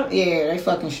my truck. Yeah, they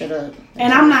fucking shit up.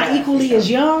 And I'm not equally as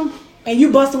young. And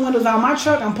you bust the windows out my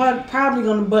truck, I'm probably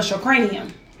gonna bust your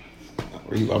cranium.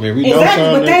 I mean, we Exactly,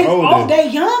 know but they older. they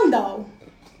young though.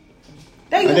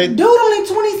 They dude only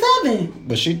 27.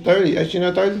 But she 30. Is she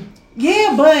not 30?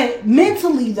 Yeah, but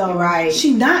mentally though, Right.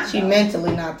 She not. She though.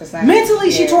 mentally not the same.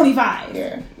 Mentally, she 25.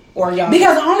 Yeah. Or young.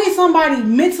 Because only somebody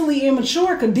mentally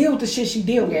immature could deal with the shit she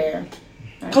deal with. Yeah.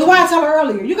 Cause why I tell her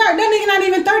earlier, you got that nigga not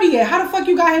even 30 yet. How the fuck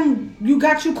you got him? You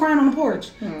got you crying on the porch.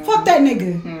 Fuck that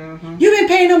nigga. You been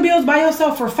paying them bills by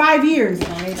yourself for 5 years.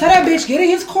 Tell that bitch get in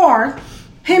his car,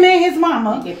 him and his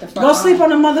mama, go sleep on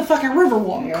the motherfucking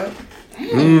Riverwalk. Yep.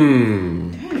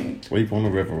 Sleep on the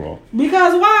Riverwalk.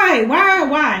 Because why?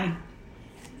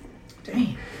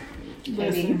 Damn.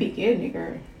 Baby, you be getting it,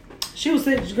 girl. She was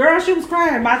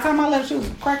crying. By the time I left, she was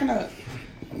cracking up.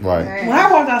 Right. When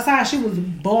I walked outside, she was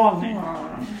bawling.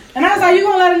 And I was like, you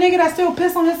gonna let a nigga that still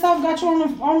piss on himself got you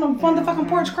on the motherfucking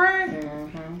porch crying?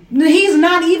 He's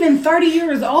not even 30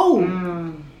 years old.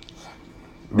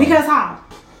 Because how?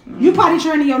 You potty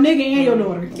training your nigga and your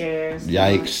daughter. Yes.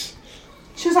 Yikes.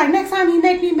 She was like, next time he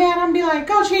make me mad, I'm gonna be like,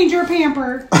 go change your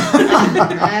pamper.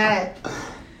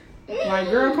 Like,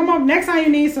 girl, come on. Next time you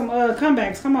need some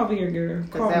comebacks, come over here, girl.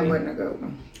 Cause that wasn't a good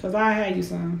one. Cause I had you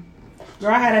some.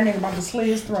 Girl, I had that nigga about to slit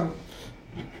his throat.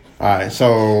 All right,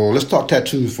 so let's talk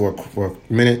tattoos for a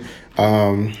minute.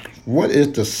 What is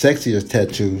the sexiest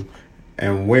tattoo,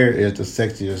 and where is the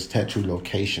sexiest tattoo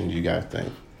location? You guys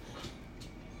think?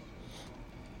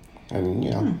 And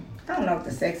you know, I don't know what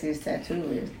the sexiest tattoo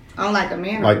is. I don't like a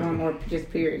man Like- or woman, or just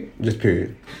period. just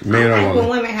period. Man I or like when woman?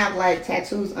 women have like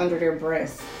tattoos under their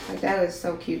breasts. Like that is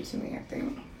so cute to me. I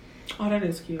think. Oh, that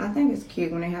is cute. I think it's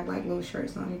cute when they have like little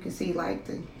shirts on. You can see like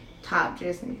the top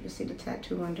just, and you can see the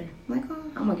tattoo under. I'm like, oh,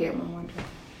 I'm gonna get one day.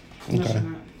 No, she's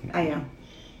not. I am.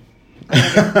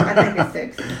 I think it's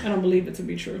sexy. I don't believe it to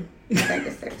be true. I think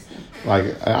it's sexy. Like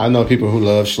I know people who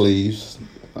love sleeves.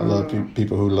 I love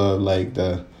people who love like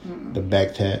the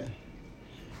back tat.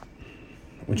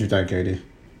 What you think, Katie?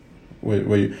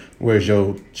 Where's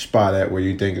your spot at where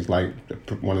you think it's like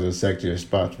one of the sexiest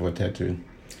spots for a tattoo?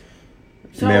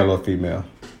 So, Male or female?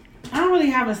 I don't really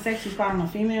have a sexy spot on a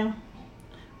female.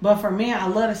 But for men, I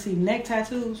love to see neck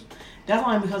tattoos. That's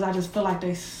only because I just feel like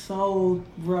they so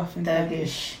rough and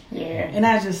thuggish. Yeah. And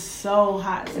that's just so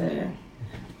hot to me.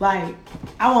 Like,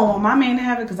 I won't want my man to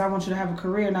have it because I want you to have a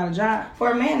career, not a job. For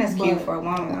a man, it's cute. For a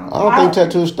woman, I don't think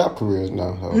tattoos stop careers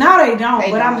now. Though. No, they don't. They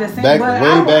but don't. I'm just saying.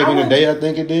 Back in the day, I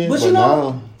think it did. But you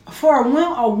know, for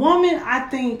a woman, I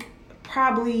think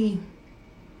probably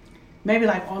maybe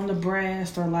like on the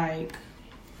breast or like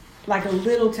a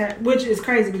little which is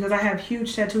crazy because I have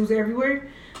huge tattoos everywhere.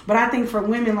 But I think for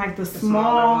women, like the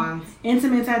small,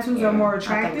 intimate tattoos are more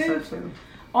attractive. I think so too.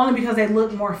 Only because they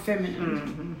look more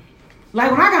feminine. Like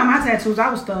when I got my tattoos,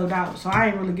 I was thugged out, so I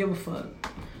didn't really give a fuck.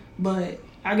 But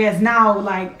I guess now,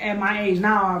 like at my age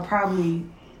now, I would probably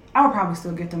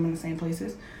still get them in the same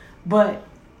places. But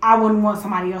I wouldn't want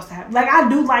somebody else to have. Like I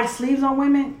do like sleeves on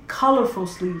women, colorful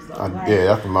sleeves though.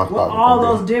 Yeah, that's my spot. With all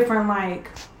those different like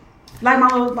my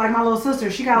little sister,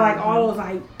 she got like all those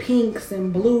like pinks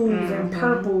and blues and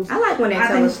purples. I like when they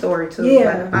tell a story too.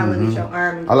 Yeah. Like, I look at your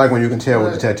arm. I like when you can tell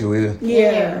what the tattoo is.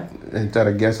 Yeah. Instead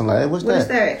of guessing like, hey, what's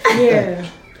that? Yeah.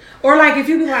 Or like if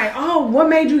you be like, oh, what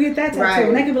made you get that tattoo? Right.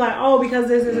 And they could be like, oh, because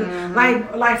this is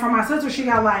like for my sister, she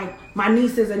got like my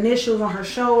niece's initials on her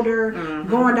shoulder,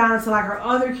 going down to like her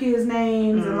other kids'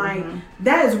 names, and like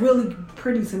that is really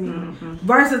pretty to me.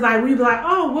 Versus like we be like,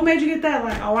 oh, what made you get that?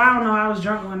 Like, oh, I don't know, I was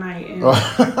drunk one night. And,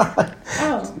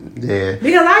 Yeah.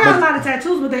 Because I got a lot of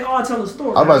tattoos, but they all tell a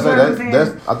story. I was about to say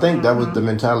that's I think that was the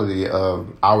mentality of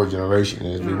our generation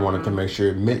is we wanted to make sure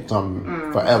it meant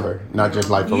something forever, not just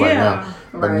like for right now.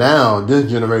 But now this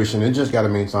generation, it just got to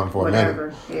mean something for a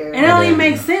minute. Yeah. And it don't even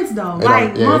make sense though.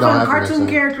 Like motherfucking cartoon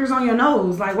characters on your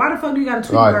nose. Like why the fuck do you got a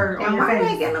Tweety bird on your face? face?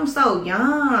 Why they getting them so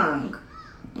young?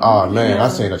 Oh man, I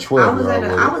seen a 12-year-old.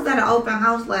 I was at an open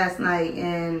house last night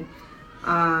and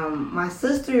my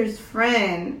sister's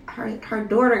friend, her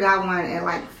daughter got one at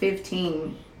like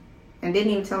 15 and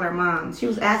didn't even tell her mom. She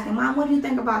was asking, Mom, what do you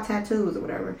think about tattoos or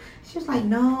whatever? She was like,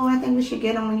 no, I think we should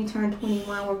get them when you turn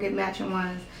 21. We'll get matching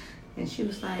ones. And she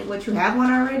was like, what, you have one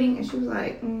already? And she was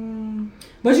like, But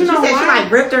you know she said why? she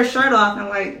like ripped her shirt off and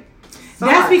like,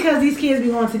 That's because these kids be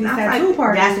going to these tattoo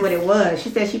parties. That's what it was. She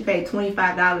said she paid $25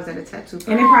 at a tattoo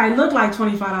party. And it probably looked like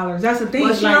 $25. That's the thing.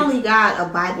 Well, she only got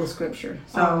a Bible scripture.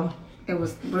 So it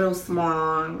was real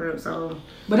small and real so.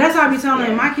 But that's how I be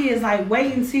telling my kids, like,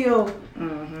 wait until...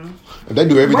 They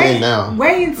do everything now.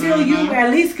 Wait until you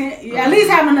at least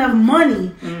have enough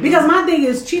money. Because my thing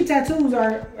is, cheap tattoos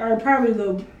are probably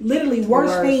the literally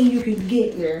worst thing you can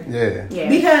get. Yeah.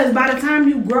 Because by the time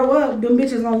you grow up, them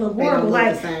bitches gonna look horrible.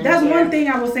 Like, that's one thing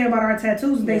I will say about our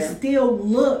tattoos. They still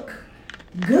look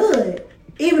good.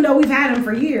 Even though we've had them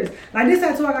for years. Like, this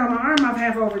tattoo I got on my arm, I've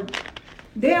had for over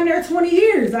damn near 20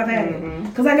 years. I've had it.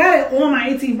 Because I got it on my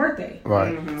 18th birthday.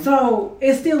 Right. So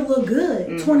it still look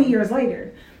good 20 years later.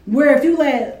 Where if you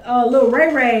let little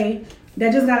Ray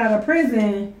that just got out of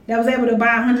prison, that was able to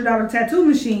buy a $100 tattoo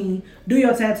machine, do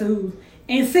your tattoos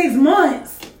in 6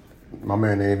 months. My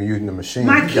man ain't even using the machine.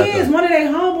 My kids, one of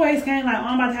their homeboys came like,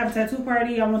 I'm about to have a tattoo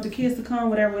party. I want the kids to come,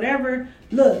 whatever.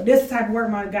 Look, this is the type of work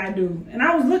my guy do. And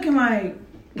I was looking like,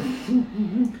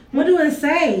 what do it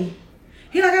say?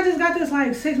 He like, I just got this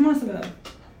like 6 months ago.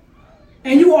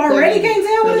 And you already can't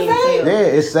tell what it says?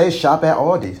 Yeah, it says shop at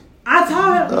Aldi's. I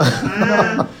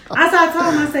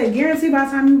told him, I said, guarantee by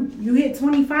the time you hit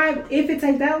 25, if it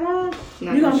take that long,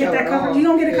 you're going to get that covered. You're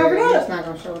going to get it covered up. It's not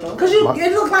going to show it up. Because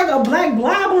it looks like a black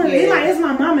blob on it. It's like, it's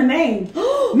my mama name.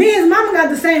 Me and his mama got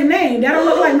the same name. That don't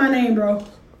look like my name, bro.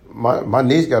 My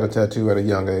niece got a tattoo at a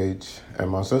young age, and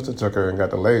my sister took her and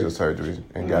got the laser surgery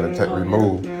and got it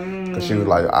removed. Because she was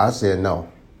like, I said no.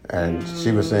 And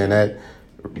she was saying that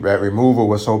removal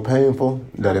was so painful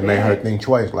that it made her think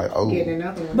twice. Like, oh.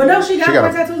 But no, she got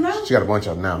more tattoos now? She got a bunch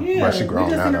of them now. Yeah, but she grown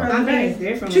now,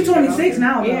 though. She's 26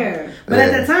 now, though. Yeah. But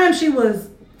at the time, she was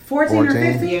 14 or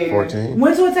 15. Yeah. 14.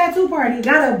 Went to a tattoo party.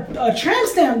 Got a tramp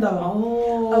stamp,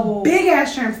 though. A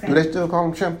big-ass tramp stamp. Do they still call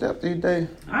them tramp stamp these days?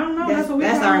 I don't know. That's what we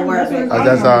call our word.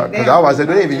 That's our, because I always say,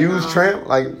 do they even use tramp?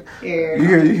 Like, you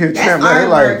hear tramp, that's they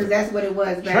like, because that's what it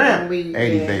was back tramp. when we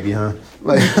 80s, baby, huh?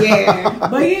 Like,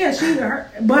 But yeah,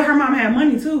 but her mom had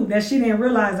money too. That she didn't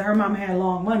realize that her mom had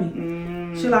long money.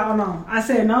 She like, oh no. I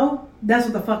said no. That's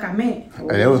what the fuck I meant.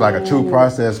 And it was like a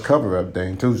 2-process cover-up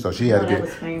thing too. So she had to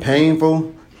get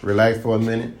painful, relax for a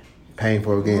minute,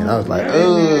 painful again. I was like,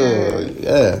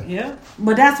 yeah. Yeah.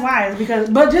 But that's why. It's because,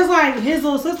 but just like his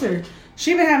little sister,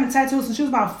 she been having tattoos since she was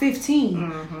about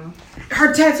 15.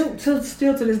 Her tattoo,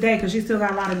 still to this day, because she still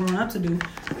got a lot of growing up to do,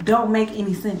 don't make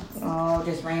any sense. Oh,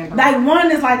 just random. Like,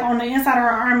 one is like on the inside of her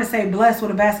arm and say blessed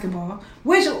with a basketball,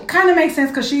 which kind of makes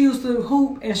sense because she used to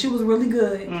hoop and she was really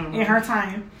good in her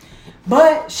time.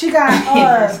 But she got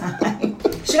her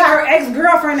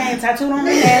ex-girlfriend name tattooed on her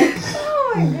neck.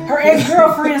 Her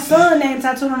ex-girlfriend's son name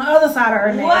tattooed on the other side of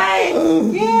her neck.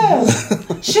 What? Yeah.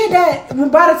 Shit that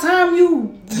by the time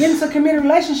you get into a committed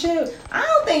relationship, I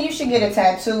don't think you should get a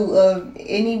tattoo of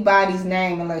anybody's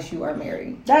name unless you are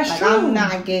married. That's true. I'm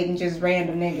not getting just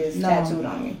random niggas tattooed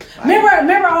on me. Like,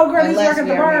 remember old girl used to work at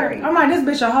the bar? Married. I'm like,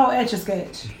 this bitch a whole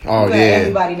etch-a-sketch. Oh, yeah.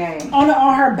 Everybody's name.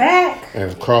 On her back.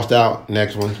 And crossed out,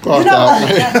 next one. Crossed out.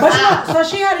 But so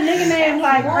she had a nigga name,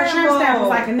 like, her tramp stamp was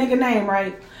like a nigga name,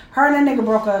 right? Her and that nigga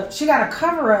broke up. She got a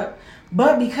cover up,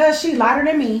 but because she lighter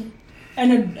than me, and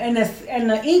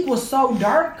the ink was so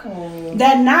dark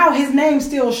that now his name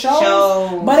still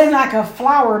shows. But in like a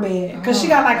flower bed, because she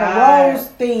got like a rose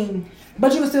thing,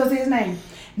 but you can still see his name.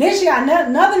 Then she got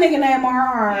another nigga name on her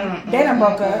arm. They done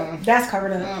broke up. That's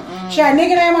covered up. She had a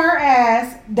nigga name on her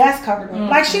ass. That's covered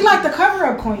up. Like, she like the cover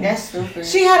up queen. That's stupid.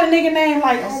 She had a nigga name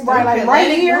like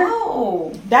right here.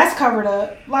 Go. That's covered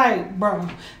up. Like, bro.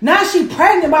 Now she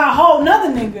pregnant by a whole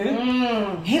nother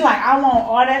nigga. He like, I want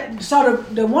all that. So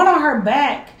the one on her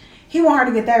back, he want her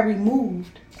to get that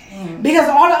removed. Because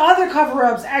all the other cover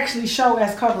ups actually show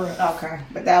as cover ups. Okay.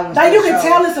 But that one, like, you can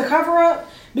tell it's a cover up.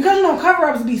 Because, you know,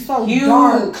 cover-ups be so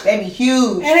dark. They be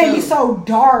huge. And they be so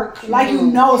dark. Like, you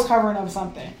know it's covering up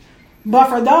something. But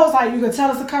for those, like, you can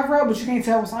tell it's a cover-up, but you can't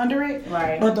tell what's under it.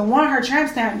 Right. But the one, her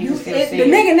tramp stamp, the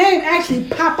nigga name actually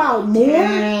pop out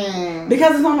more.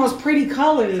 Because it's on those pretty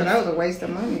colors. So that was a waste of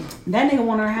money. That nigga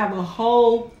wanted her to have a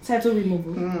whole tattoo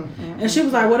removal. And she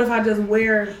was like, what if I just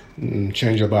wear...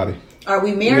 change your body. Are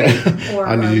we married? Or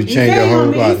I need you to change your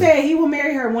whole body. He said he will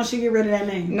marry her once she get rid of that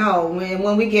name. No,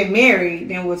 when we get married,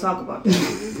 then we'll talk about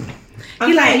that.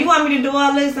 He like, you want me to do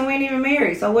all this and we ain't even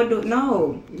married? So what do?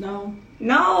 No.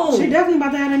 She definitely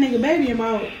about to have that nigga baby in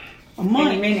about a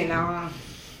month. Any minute now, huh?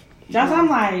 That's what I'm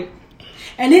like.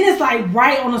 And then it's like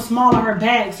right on the small of her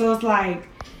back, so it's like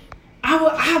I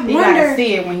wonder. You gotta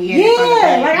see it when you get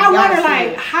it. Like I wonder,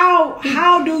 like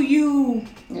how do you?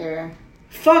 Yeah.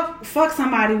 Fuck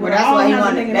somebody with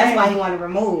that's why he wanted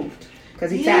removed.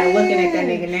 Because he tired of looking at that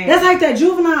nigga name. That's like that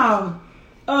Juvenile.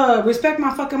 Respect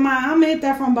my fucking mind. I'm gonna hit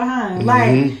that from behind.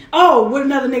 Like, oh, with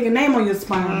another nigga name on your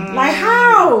spine. Like,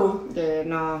 how? Yeah,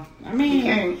 no. I mean, You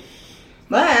can't.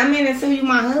 But, I mean, until you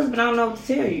my husband, I don't know what to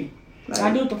tell you. Like,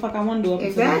 I do what the fuck I want to do.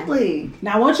 Exactly.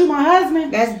 Now, once you my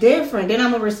husband, That's different. Then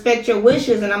I'm going to respect your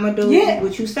wishes and I'm going to do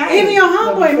what you say. even your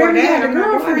homeboy, remember he had a I'm not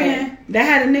doing girlfriend that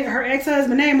had a nigga, her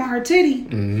ex-husband name on her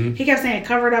titty. He kept saying,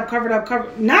 cover it up, cover it up, cover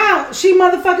it. Now, she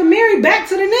motherfucking married back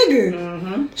to the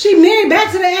nigga. She married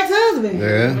back to the ex-husband.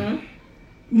 Yeah.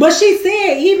 But she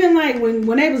said, even like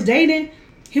when they was dating,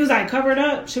 he was like, cover it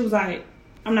up. She was like,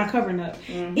 I'm not covering up.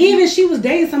 Even she was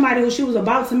dating somebody who she was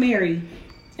about to marry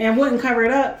and wouldn't cover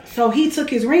it up. So he took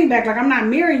his ring back. Like, I'm not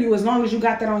marrying you as long as you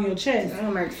got that on your chest. That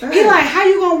don't make sense. He like, how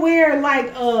you gonna wear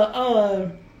like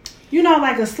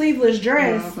like a sleeveless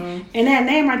dress and that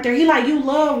name right there? He like, you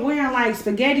love wearing like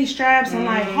spaghetti straps and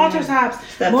like halter tops.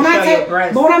 But when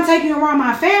I'm taking you around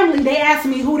my family, they ask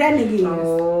me who that nigga is.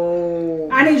 Oh.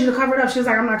 I need you to cover it up. She was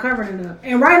like, I'm not covering it up.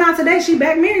 And right now today, she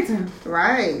back married to him.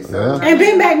 Right. So And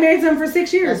been back married to him for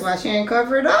 6 years. that's why she ain't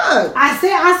covered up. I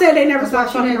said they never That's why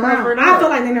stopped she fucking didn't around. cover it I up. feel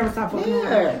like they never stopped fucking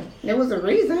around. Yeah. There was a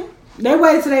reason. They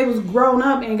waited till they was grown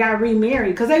up and got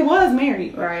remarried. Because they was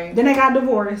married. Right. Then they got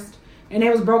divorced. And they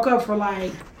was broke up for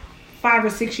like 5 or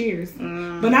 6 years.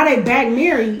 But now they back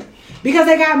married. Because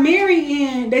they got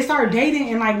married they started dating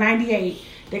in like 98.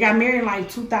 They got married in like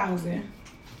 2000.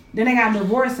 Then they got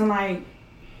divorced in like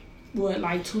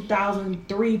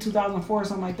 2003, 2004,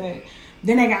 something like that.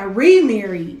 Then they got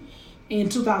remarried in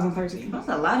 2013. There's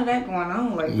a lot of that going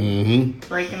on. Like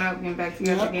breaking up, getting back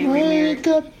together, getting Wake remarried.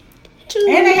 up.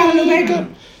 And they got a new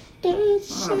baby.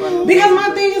 Because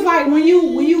my thing is like when you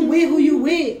with who you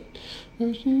with,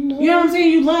 you know what I'm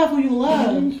saying? You love who you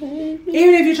love. Even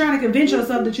if you're trying to convince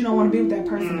yourself that you don't want to be with that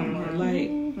person no more. Like,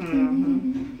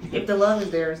 If the love is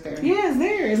there, it's there. yeah, it's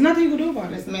there. There's nothing you can do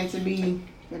about It's it. meant to be.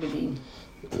 Let it be.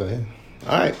 Okay.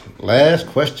 All right. Last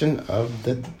question of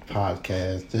the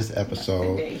podcast, this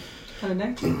episode. For the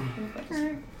next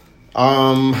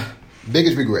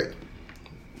Biggest regret.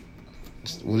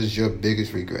 What is your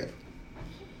biggest regret?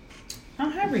 I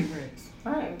don't have regrets.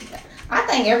 Right. I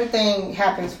think everything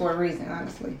happens for a reason,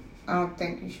 honestly. I don't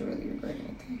think you should really regret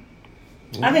anything.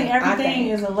 I think everything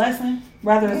is a lesson,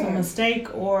 whether it's a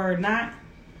mistake or not.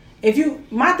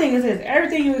 My thing is this: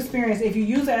 everything you experience, if you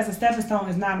use it as a stepping stone,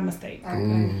 is not a mistake.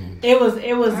 It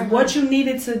was what you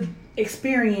needed to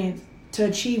experience to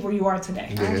achieve where you are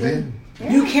today. Yeah, it is.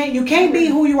 Yeah. You can't be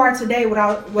who you are today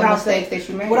without mistakes that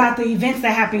you made, without the events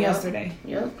that happened yesterday.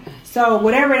 Yep. So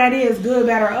whatever that is, good,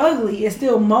 bad, or ugly, it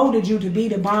still molded you to be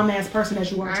the bomb ass person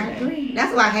that you are I today. agree.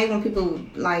 That's why I hate when people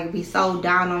like be so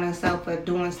down on themselves for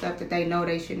doing stuff that they know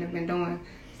they shouldn't have been doing.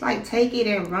 It's like take it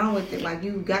and run with it. Like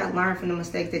you gotta learn from the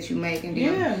mistakes that you make, and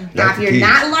then now if you're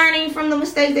not learning from the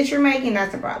mistakes that you're making,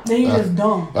 that's a problem. Then you're just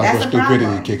dumb. That's That's where a stupidity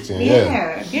problem. kicks in.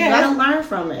 Yeah. You gotta learn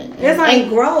from it. It's like- and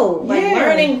grow. Like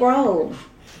learn and grow.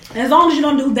 As long as you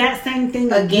don't do that same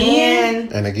thing again,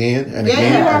 And again, and Yeah,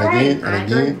 again, you are and right. again, I and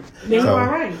agree. again. then you So, are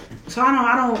right. So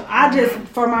I just,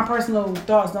 for my personal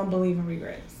thoughts, don't believe in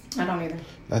regrets. I don't either.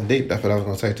 That's deep. That's what I was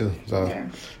gonna say too. So Yeah.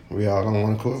 we all on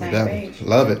one accord with Same that. page.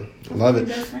 Love it. Love We're it.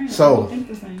 best friends. So- We think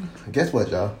the same. Guess what,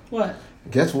 y'all? What?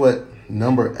 Guess what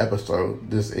number episode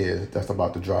this is that's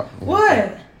about to drop?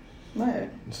 What? What?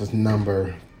 This is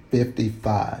number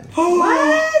 55.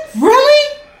 What?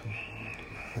 Really?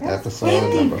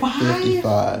 Episode number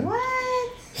 55.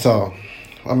 What? So,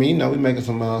 I mean, we're making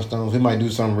some milestones. We might do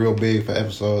something real big for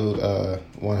episode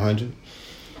 100.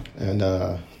 And,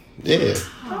 yeah.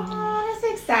 Oh,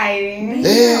 that's exciting.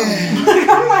 Yeah.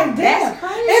 I'm like, damn. That's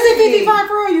crazy. Is it 55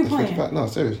 for real? You playing? 55. No,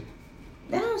 serious.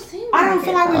 That don't seem I don't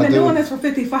feel like we've I been do. doing this for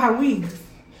 55 weeks.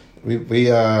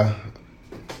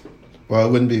 Well,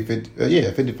 it wouldn't be 50,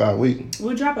 55 weeks.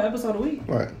 We'll drop an episode a week.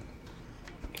 Right.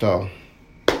 So,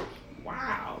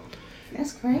 Wow.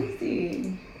 That's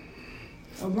crazy.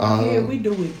 Around here, we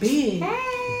do it big.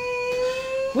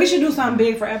 Hey. We should do something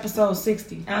big for episode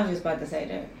 60. I was just about to say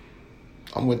that.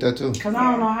 I'm with that too. Because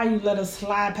I don't know how you let us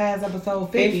slide past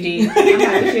episode 50. 50. I'm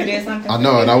like, we should do something. I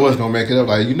know, and I was going to make it up.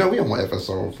 Like, we on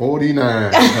episode 49. All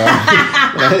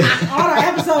our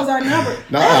episodes are numbered.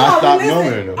 No, That's I why we stopped listen.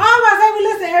 numbering them. I was about to say we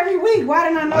listen every week. Why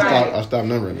didn't I know that? I stopped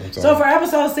numbering them. So for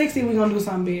episode 60, we're going to do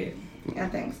something big. I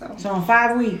think so. So in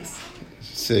 5 weeks,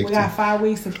 60. we got 5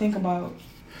 weeks to think about.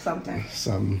 Something.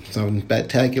 Something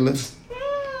spectacular.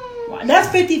 That's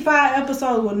 55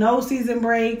 episodes with no season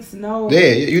breaks, no.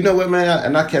 Yeah, you know what,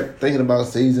 man? I kept thinking about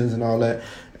seasons and all that.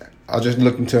 I just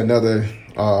looked into another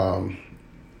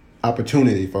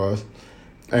opportunity for us.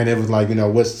 And it was like,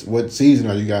 what season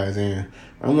are you guys in?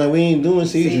 I'm like, we ain't doing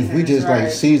seasons. We just right.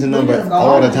 like season We number just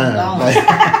all the going, time. going.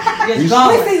 Like, Just We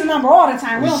going. season number all the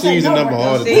time. We don't take season no number all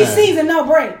breaks. the We time. season no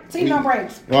break. See no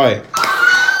breaks. right.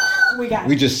 We got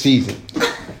We it. just seasoned.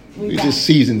 We got just it.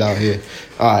 seasoned out here.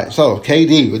 All right. So,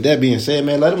 KD, with that being said,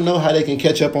 man, let them know how they can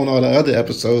catch up on all the other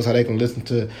episodes, how they can listen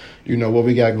to, what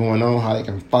we got going on, how they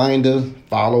can find us,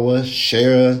 follow us,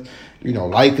 share us,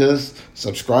 like us,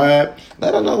 subscribe.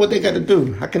 Let them know what they got to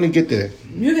do. How can they get there?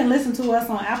 You can listen to us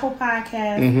on Apple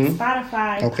Podcasts,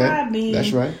 Spotify, Okay. Podbean,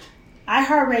 That's right.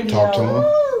 iHeartRadio, Talk to 'em.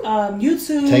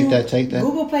 YouTube, Take that.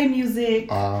 Google Play Music,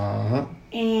 Uh-huh.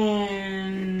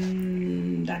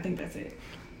 and I think that's it.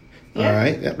 All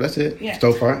right. Yep, that's it. Yeah.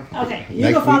 So far. Okay. You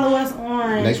Next can follow us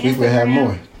on next Instagram. week we'll have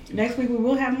more. Next week we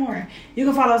will have more. You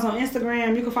can follow us on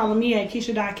Instagram. You can follow me at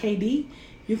Keisha.KD.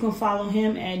 You can follow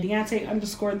him at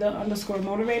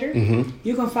Deontay_the_motivator.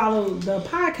 You can follow the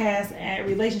podcast at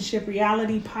Relationship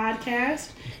Reality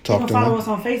Podcast. Talk you to can follow him. us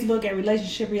on Facebook at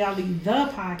Relationship Reality The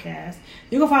Podcast.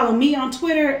 You can follow me on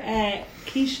Twitter at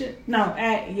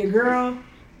your girl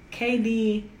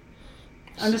KD_1.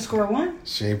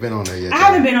 She ain't been on there yet. I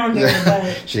haven't been on there,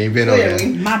 but She ain't been on there.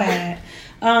 my bad.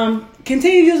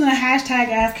 Continue using the hashtag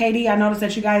AskKD. I noticed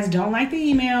that you guys don't like the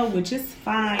email, which is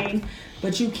fine,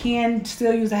 but you can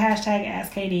still use the hashtag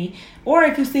AskKD. Or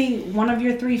if you see one of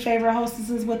your 3 favorite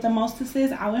hostesses with the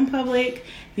mostesses out in public,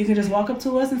 you can just walk up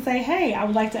to us and say, hey, I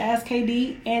would like to ask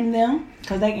KD and them,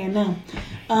 because they and them,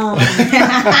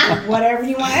 whatever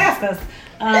you want to ask us.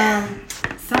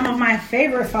 Some of my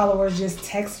favorite followers just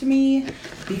text me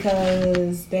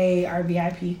because they are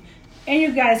VIP. And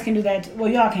you guys can do that.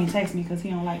 Well, y'all can't text me because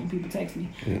he don't like when people text me.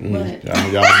 But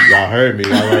Y'all heard me.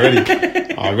 Y'all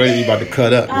already about to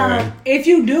cut up, man. if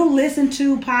you do listen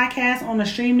to podcasts on the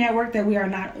stream network that we are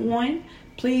not on,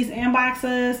 please inbox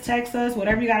us, text us,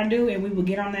 whatever you got to do, and we will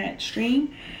get on that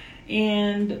stream.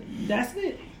 And that's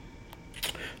it.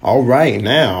 All right,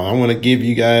 now I want to give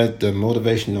you guys the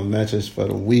motivational message for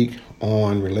the week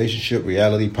on Relationship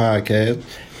Reality Podcast.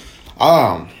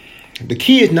 The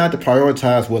key is not to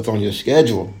prioritize what's on your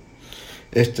schedule.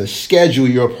 It's to schedule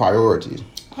your priorities.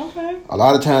 Okay. A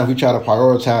lot of times we try to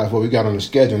prioritize what we got on the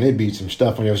schedule, and there be some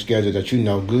stuff on your schedule that you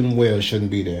know good and well shouldn't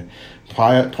be there.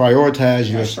 Prioritize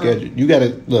your schedule. You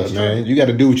gotta look, man. You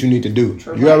gotta do what you need to do.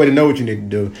 You already know what you need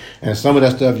to do, and some of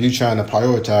that stuff you trying to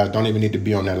prioritize don't even need to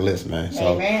be on that list, man.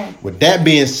 So, with that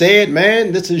being said,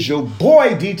 man, this is your boy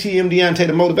DTM Deontay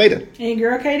the Motivator, And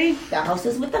girl, Katie. The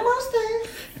hostess with the mostest.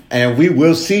 and we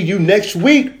will see you next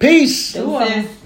week. Peace. Deuces.